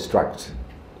to construct.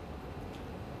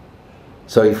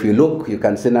 So if you look, you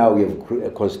can see now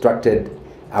we've constructed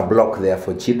a block there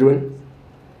for children.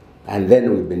 And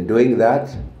then we've been doing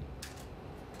that.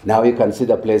 Now you can see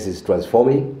the place is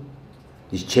transforming.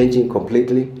 It's changing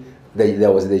completely.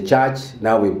 There was the church,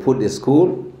 now we put the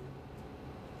school.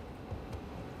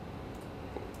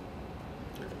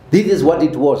 This is what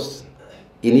it was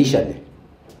initially,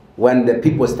 when the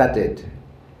people started.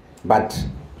 But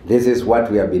this is what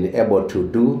we have been able to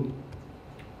do.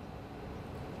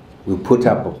 We put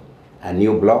up a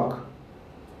new block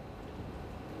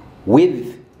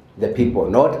with the people,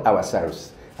 not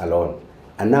ourselves alone.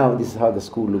 And now this is how the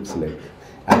school looks like.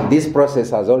 And this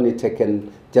process has only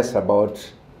taken just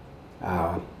about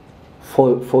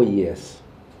 4 years.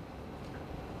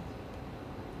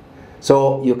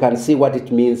 So you can see what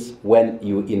it means when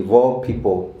you involve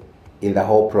people in the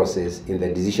whole process, in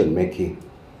the decision making.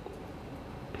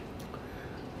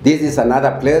 This is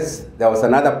another place. There was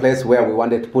another place where we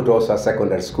wanted to put also a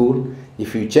secondary school.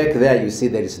 If you check there, you see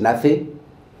there is nothing.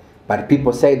 But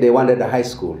people say they wanted a high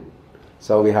school.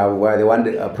 So we have where they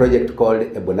wanted a project called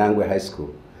Ebonangwe High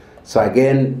School. So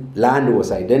again, land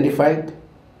was identified.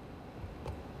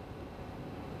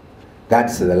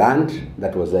 That's the land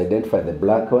that was identified, the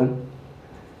black one.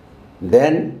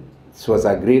 Then it was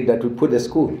agreed that we put the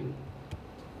school.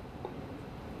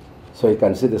 So you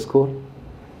can see the school.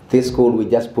 This school, we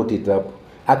just put it up.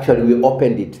 Actually, we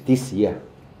opened it this year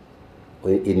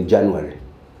in January.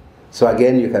 So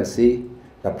again, you can see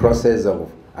the process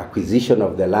of acquisition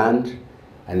of the land,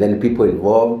 and then people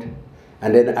involved.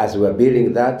 And then as we're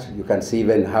building that, you can see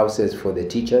even houses for the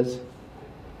teachers.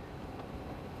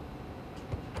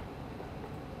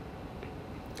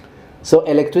 So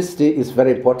electricity is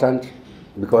very important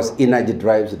because energy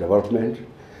drives development.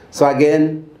 So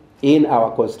again, in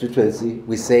our constituency,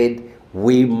 we said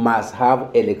we must have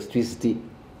electricity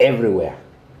everywhere.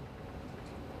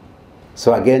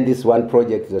 So again, this one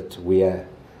project that we are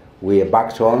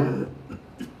backed on.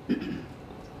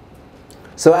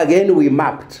 So again, we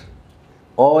mapped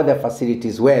all the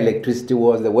facilities where electricity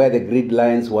was, where the grid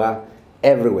lines were,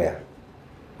 everywhere.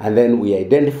 And then we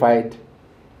identified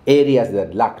areas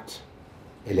that lacked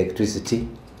electricity,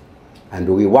 and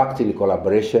we worked in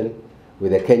collaboration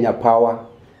with the Kenya Power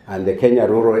and the Kenya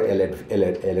Rural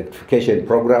Electrification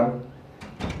Program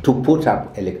to put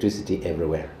up electricity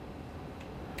everywhere.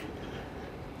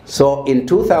 So in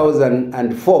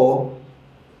 2004,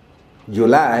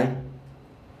 July,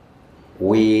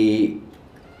 we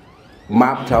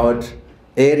mapped out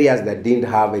areas that didn't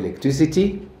have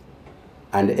electricity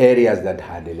and areas that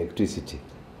had electricity.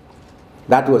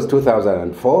 That was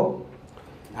 2004,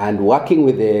 and working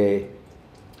with the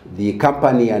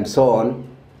company and so on,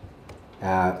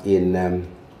 in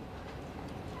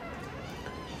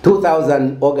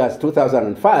August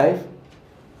 2005,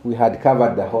 we had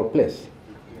covered the whole place.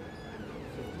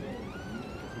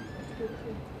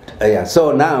 Yeah,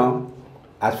 so now,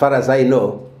 as far as I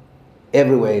know,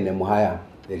 everywhere in Emuhaya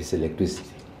there is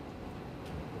electricity.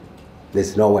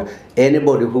 There's nowhere.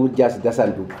 Anybody who just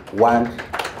doesn't want,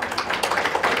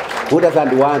 who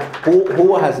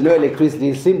has no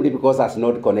electricity simply because has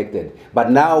not connected. But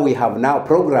now we have now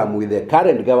program with the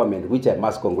current government, which I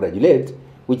must congratulate,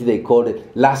 which they call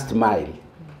it last mile.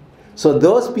 So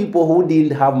those people who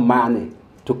didn't have money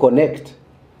to connect,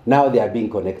 now they are being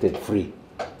connected free.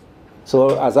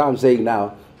 So as I'm saying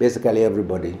now, basically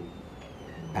everybody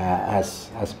has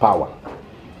power.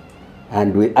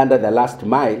 And under the last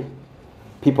mile,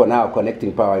 people now are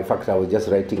connecting power. In fact, I was just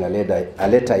writing a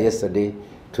letter yesterday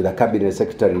to the cabinet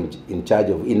secretary in charge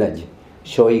of energy,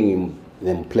 showing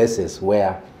them places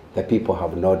where the people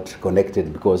have not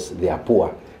connected because they are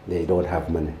poor, they don't have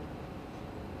money.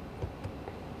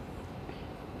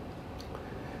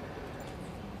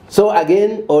 So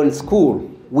again, on school,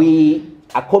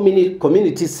 a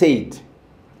community said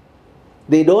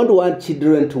they don't want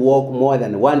children to walk more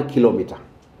than 1 kilometer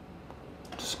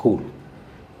to school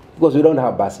because we don't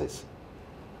have buses.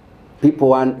 People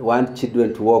want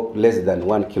children to walk less than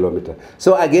 1 kilometer.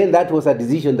 So again, that was a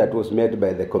decision that was made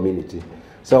by the community.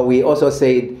 So we also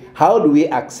said, how do we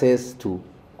access to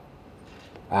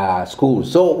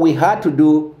schools? So we had to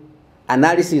do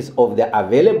analysis of the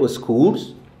available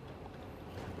schools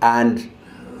and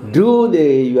do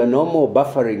your normal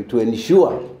buffering to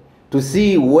ensure, to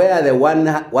see where the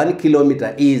one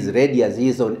kilometer radius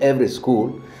is on every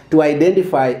school, to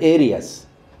identify areas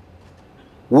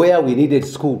where we needed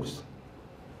schools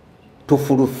to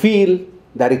fulfill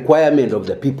the requirement of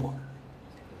the people.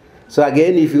 So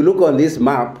again, if you look on this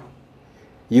map,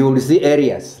 you will see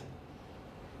areas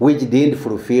which didn't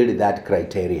fulfill that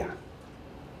criteria.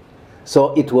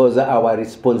 So it was our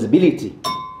responsibility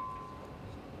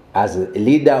as a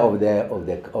leader of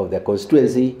the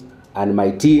constituency and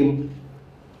my team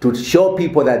to show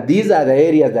people that these are the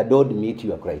areas that don't meet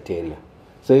your criteria.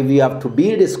 So if you have to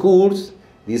build the schools,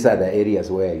 these are the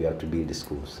areas where you have to build the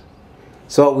schools.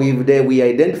 So we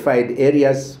identified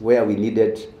areas where we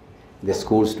needed the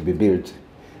schools to be built.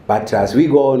 But as we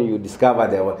go on, you discover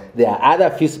there are other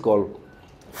fiscal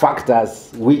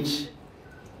factors which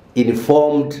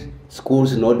informed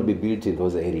schools not to be built in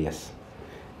those areas.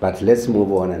 But let's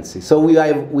move on and see. So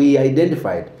we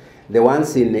identified the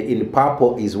ones in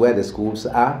purple is where the schools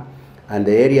are, and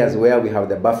the areas where we have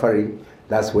the buffering,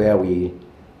 that's where we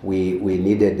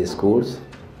needed the schools.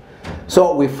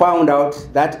 So we found out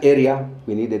that area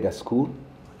we needed a school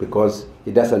because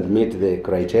it doesn't meet the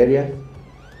criteria.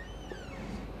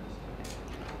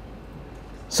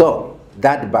 So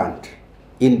that band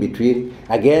in between,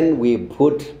 again we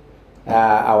put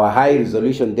our high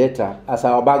resolution data as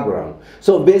our background.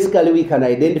 So basically we can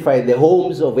identify the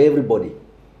homes of everybody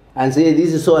and say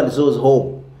this is so and so's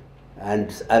home. And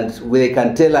they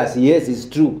can tell us, yes, it's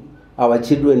true, our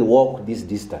children walk this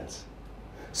distance.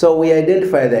 So we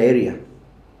identify the area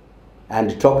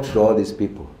and talked to all these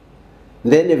people.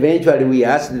 Then eventually we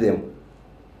asked them,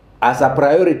 as a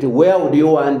priority, where would you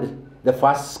want the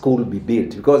first school be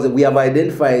built? Because we have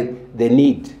identified the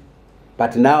need.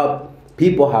 But now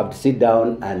people have to sit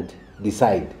down and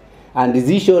decide. And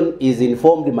decision is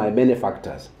informed by many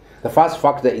factors. The first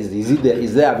factor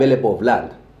is there available of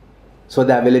land? So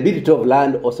the availability of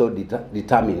land also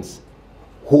determines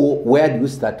where do you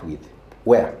start with.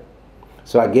 where.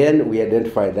 So again, we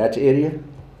identified that area.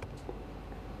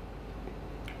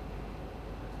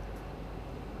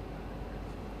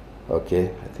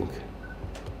 Okay, I think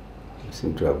we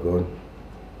seem to have gone.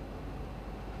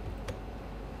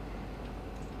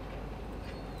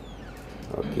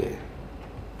 Okay.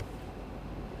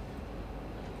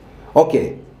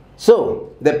 Okay,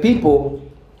 so the people,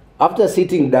 after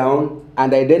sitting down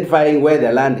and identifying where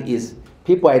the land is,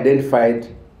 people identified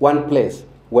one place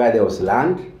where there was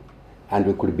land and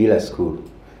we could build a school.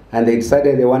 And they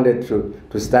decided they wanted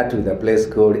to start with a place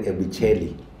called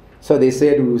Emuhaya. So they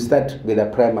said we will start with a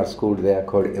primary school there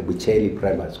called Emuhaya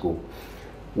Primary School.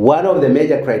 One of the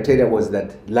major criteria was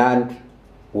that land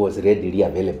was readily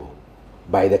available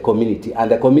by the community, and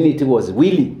the community was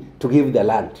willing to give the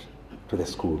land to the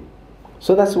school.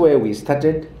 So that's where we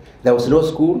started. There was no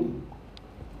school.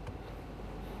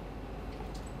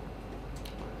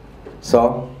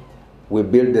 So we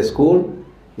built the school.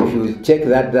 If you check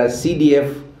that, the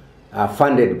CDF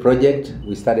funded project,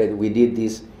 we did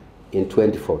this in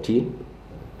 2014.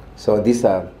 So this is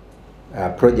a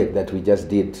project that we just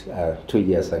did 2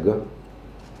 years ago.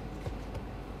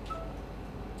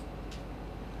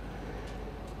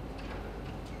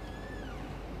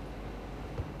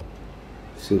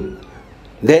 So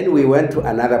then we went to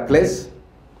another place.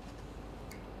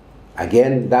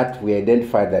 Again, that we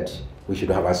identified that we should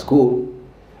have a school.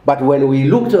 But when we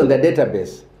looked on the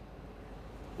database,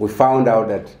 we found out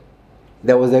that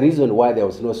there was a reason why there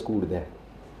was no school there.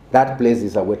 That place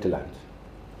is a wetland.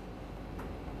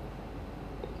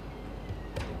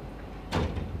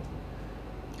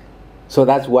 So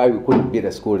that's why we couldn't build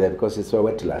a school there, because it's a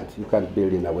wetland. You can't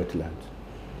build in a wetland.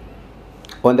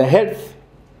 On the health,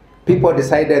 people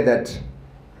decided that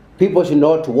people should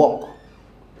not walk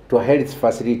to a health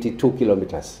facility 2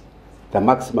 kilometers. The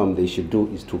maximum they should do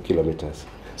is 2 kilometers.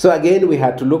 So again, we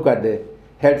had to look at the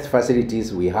health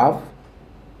facilities we have.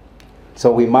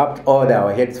 So we mapped all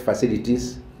our health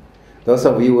facilities. Those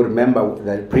of you who remember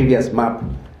the previous map,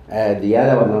 the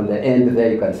other one on the end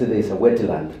there, you can see there is a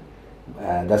wetland.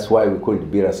 That's why we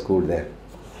couldn't build a school there.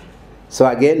 So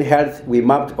again, health, we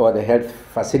mapped all the health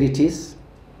facilities.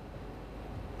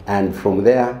 And from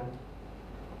there,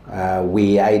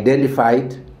 we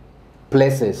identified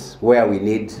places where we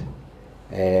need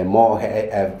more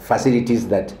facilities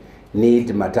that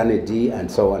need maternity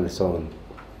and so on and so on.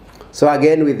 So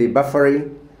again, with the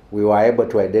buffering, we were able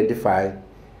to identify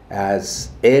as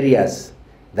areas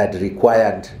that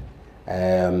required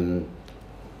to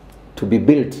be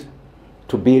built,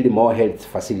 to build more health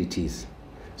facilities.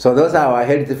 So those are our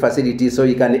health facilities. So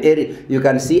you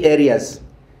can see areas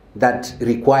that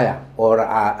require or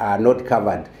are not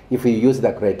covered if we use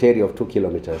the criteria of 2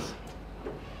 kilometers.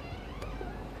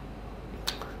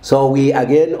 So we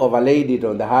again overlaid it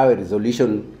on the high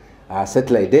resolution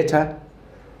satellite data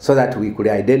so that we could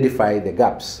identify the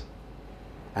gaps.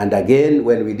 And again,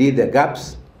 when we did the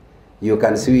gaps, you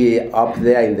can see up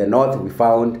there in the north, we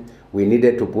found we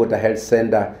needed to put a health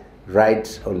center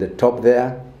right on the top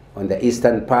there, on the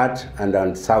eastern part and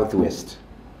on southwest.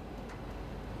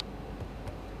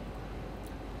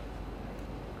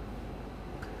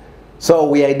 So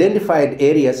we identified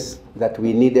areas that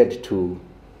we needed to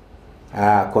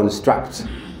construct.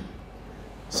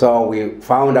 So we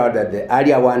found out that the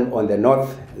earlier one on the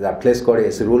north, the place called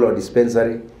Rural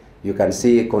Dispensary, you can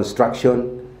see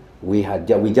construction. We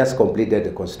just completed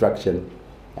the construction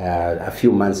a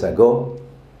few months ago.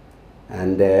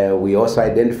 And we also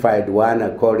identified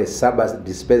one called a Sabas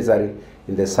Dispensary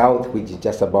in the south, which is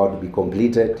just about to be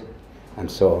completed, and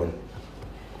so on.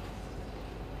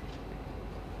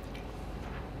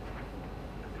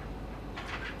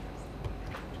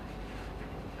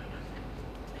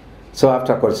 So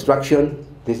after construction,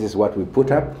 this is what we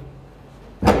put up.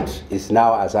 And it's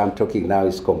now, as I'm talking now,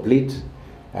 is complete.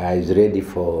 It's ready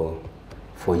for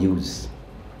use.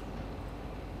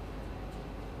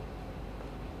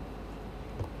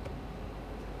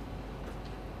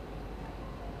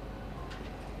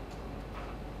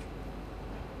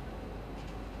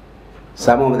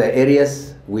 Some of the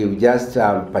areas we've just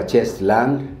purchased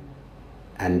land,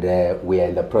 and we are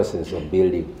in the process of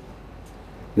building.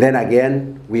 Then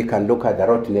again, we can look at the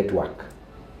road network.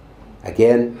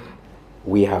 Again,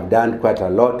 we have done quite a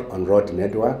lot on road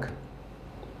network.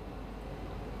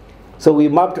 So we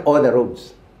mapped all the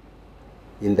roads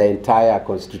in the entire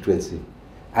constituency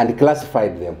and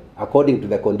classified them according to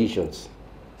the conditions.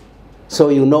 So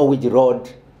you know which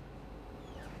road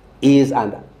is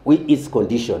and with its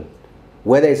condition.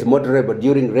 Whether it's moderate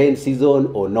during rain season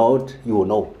or not, you will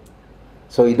know.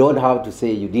 So you don't have to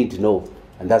say you didn't know,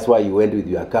 and that's why you went with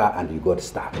your car and you got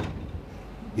stuck.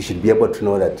 You should be able to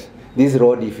know that This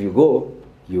road, if you go,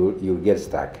 you'll get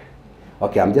stuck.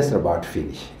 Okay, I'm just about to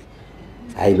finish.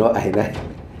 I know,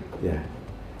 yeah.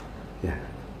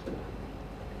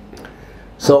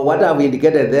 So what I've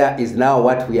indicated there is now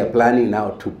what we are planning now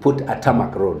to put a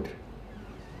tarmac road,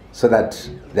 so that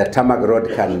the tarmac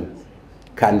road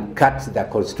can cut the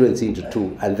constituency into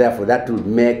two, and therefore that will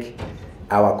make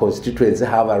our constituency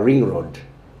have a ring road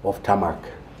of tarmac.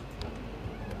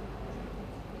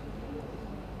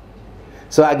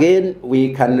 So again,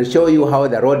 we can show you how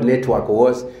the road network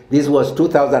was. This was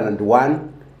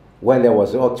 2001, when there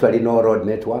was actually no road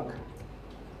network.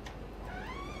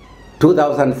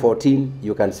 2014,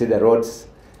 you can see the roads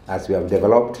as we have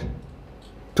developed.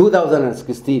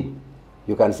 2016,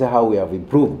 you can see how we have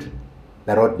improved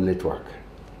the road network.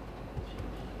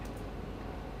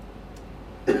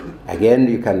 Again,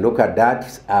 you can look at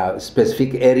that,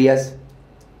 specific areas.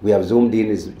 We have zoomed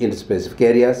in specific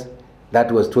areas.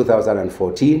 That was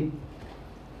 2014.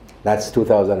 That's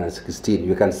 2016.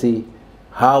 You can see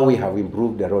how we have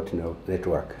improved the road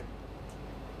network.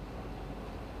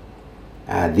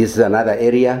 This is another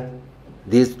area.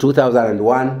 This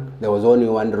 2001, there was only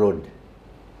one road.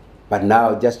 But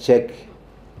now just check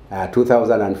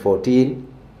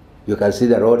 2014. You can see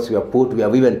the roads we have put. We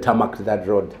have even tarmacked that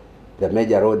road, the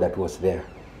major road that was there.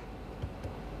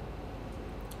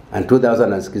 And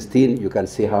 2016, you can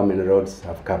see how many roads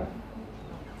have come.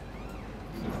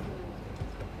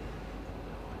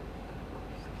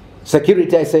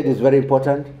 Security, I said, is very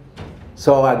important.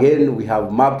 So again, we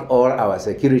have mapped all our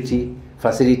security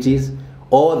facilities.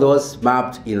 All those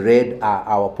mapped in red are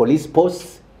our police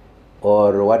posts,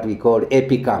 or what we call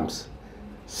AP camps.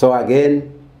 So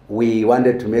again, we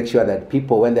wanted to make sure that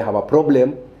people, when they have a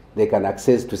problem, they can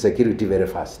access to security very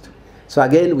fast. So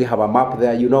again, we have a map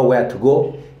there. You know where to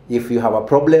go. If you have a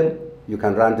problem, you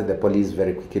can run to the police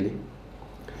very quickly.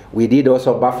 We did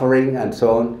also buffering and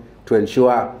so on to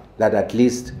ensure that at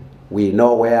least we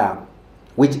know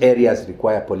which areas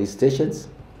require police stations.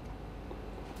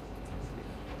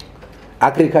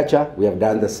 Agriculture, we have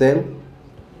done the same.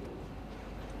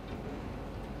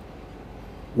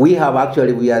 We are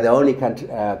the only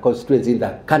constituency in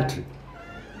the country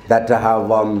that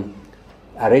have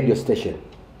a radio station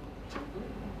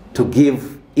to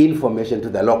give information to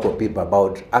the local people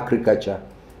about agriculture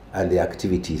and the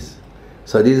activities.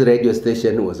 So this radio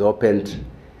station was opened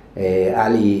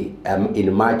early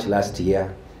in March last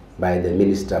year by the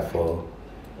Minister for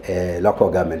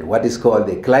Local Government, what is called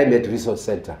the Climate Resource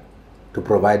Center, to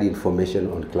provide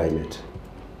information on climate.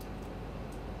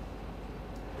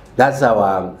 That's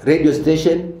our radio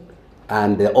station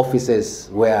and the offices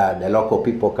where the local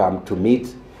people come to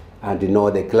meet and to know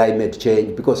the climate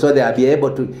change, because so they'll be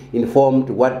able to inform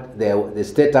what the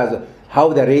status,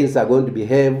 how the rains are going to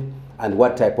behave, and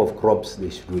what type of crops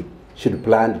they should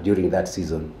plant during that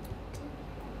season.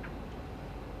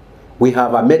 We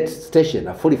have a Met station,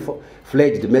 a fully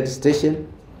fledged Met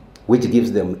station, which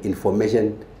gives them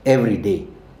information every day,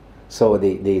 so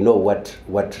they know what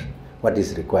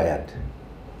is required.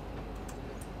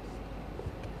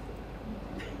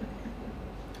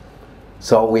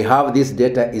 So we have this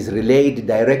data is relayed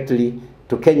directly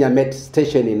to Kenya Met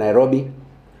Station in Nairobi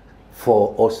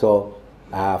for also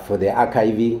for the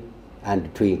archiving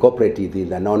and to incorporate it in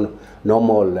the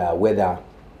normal weather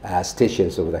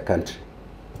stations of the country.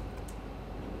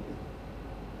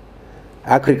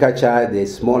 Agriculture, the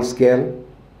small scale.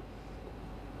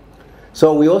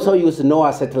 So we also use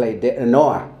NOAA satellite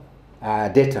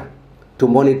data to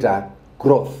monitor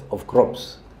growth of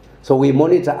crops. So we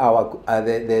monitor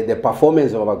the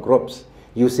performance of our crops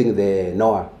using the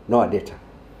NOAA data,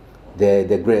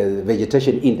 the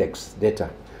vegetation index data.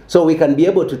 So we can be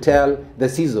able to tell the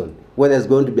season, whether it's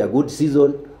going to be a good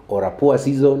season or a poor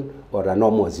season or a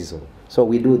normal season. So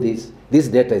we do this. This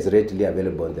data is readily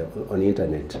available on the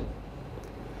internet.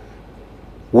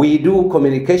 We do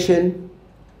communication,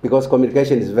 because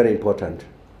communication is very important.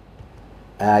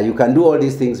 You can do all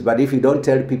these things, but if you don't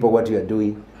tell people what you are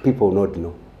doing, people will not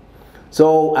know.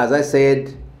 So, as I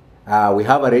said, we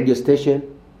have a radio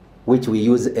station which we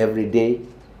use every day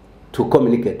to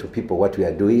communicate to people what we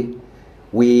are doing.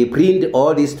 We print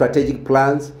all these strategic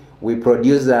plans. We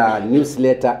produce a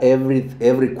newsletter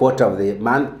every quarter of the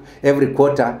month, every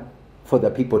quarter, for the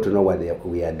people to know what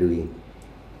we are doing.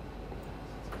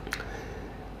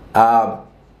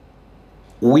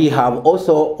 We have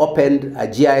also opened a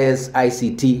GIS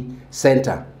ICT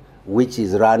center, which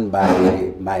is run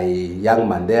by my young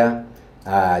man there.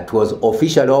 It was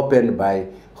officially opened by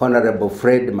Honorable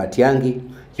Fred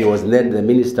Matiang'i. He was then the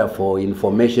Minister for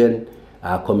Information,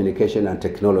 Communication and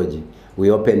Technology. We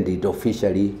opened it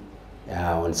officially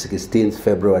on 16th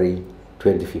February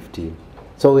 2015.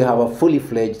 So we have a fully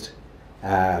fledged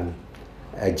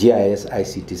a GIS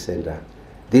ICT center.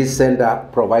 This center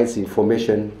provides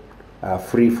information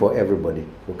free for everybody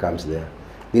who comes there.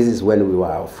 This is when we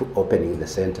were opening the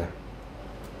center.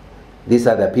 These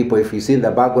are the people. If you see in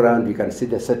the background, you can see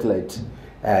the satellite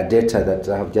data that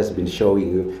I have just been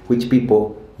showing you, which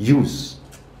people use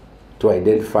to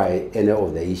identify any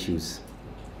of the issues.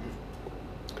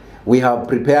 We have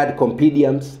prepared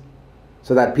compendiums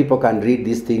so that people can read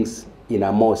these things in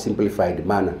a more simplified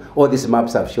manner. All these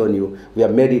maps I've shown you, we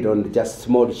have made it on just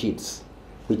small sheets,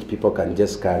 which people can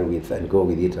just carry with and go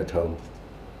with it at home.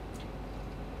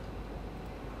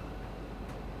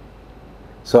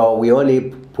 So we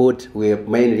only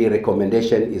mainly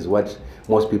recommendation is what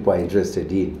most people are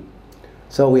interested in.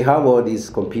 So we have all these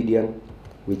compendium,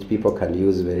 which people can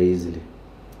use very easily.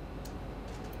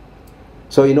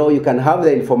 So you know, you can have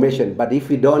the information, but if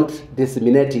you don't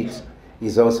disseminate it,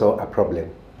 is also a problem.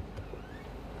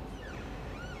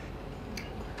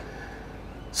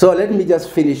 So let me just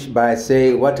finish by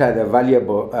saying what are the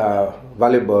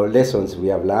valuable lessons we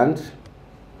have learned.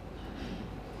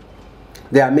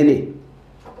 There are many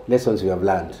lessons we have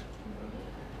learned.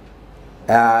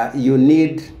 You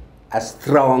need a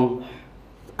strong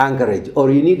anchorage,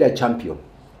 or you need a champion.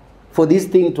 For this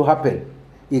thing to happen,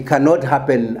 it cannot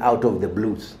happen out of the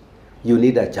blues. You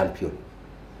need a champion.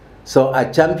 So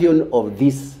a champion of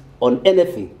this on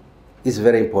anything is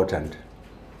very important.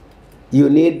 You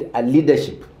need a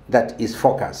leadership that is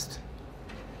focused.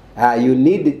 You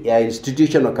need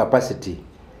institutional capacity.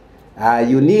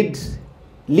 You need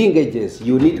linkages.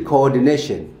 You need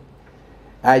coordination.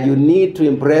 You need to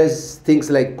embrace things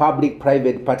like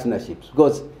public-private partnerships.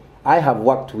 Because I have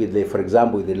worked with, for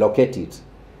example, with the Located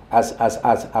as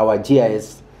our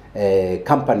GIS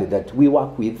company that we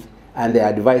work with, and they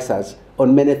advise us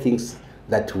on many things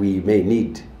that we may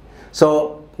need.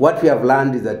 So what we have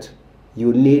learned is that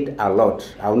you need a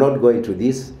lot. I'll not go into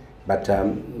this, but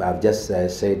I've just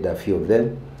said a few of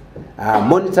them.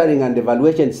 Monitoring and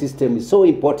evaluation system is so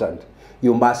important.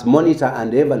 You must monitor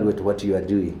and evaluate what you are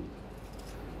doing.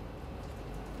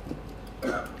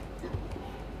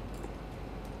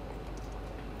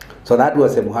 So that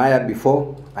was Emuhaya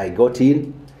before I got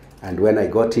in, and when I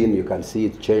got in, you can see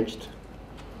it changed.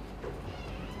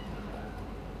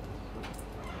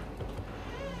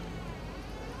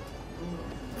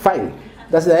 Fine,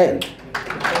 that's the end.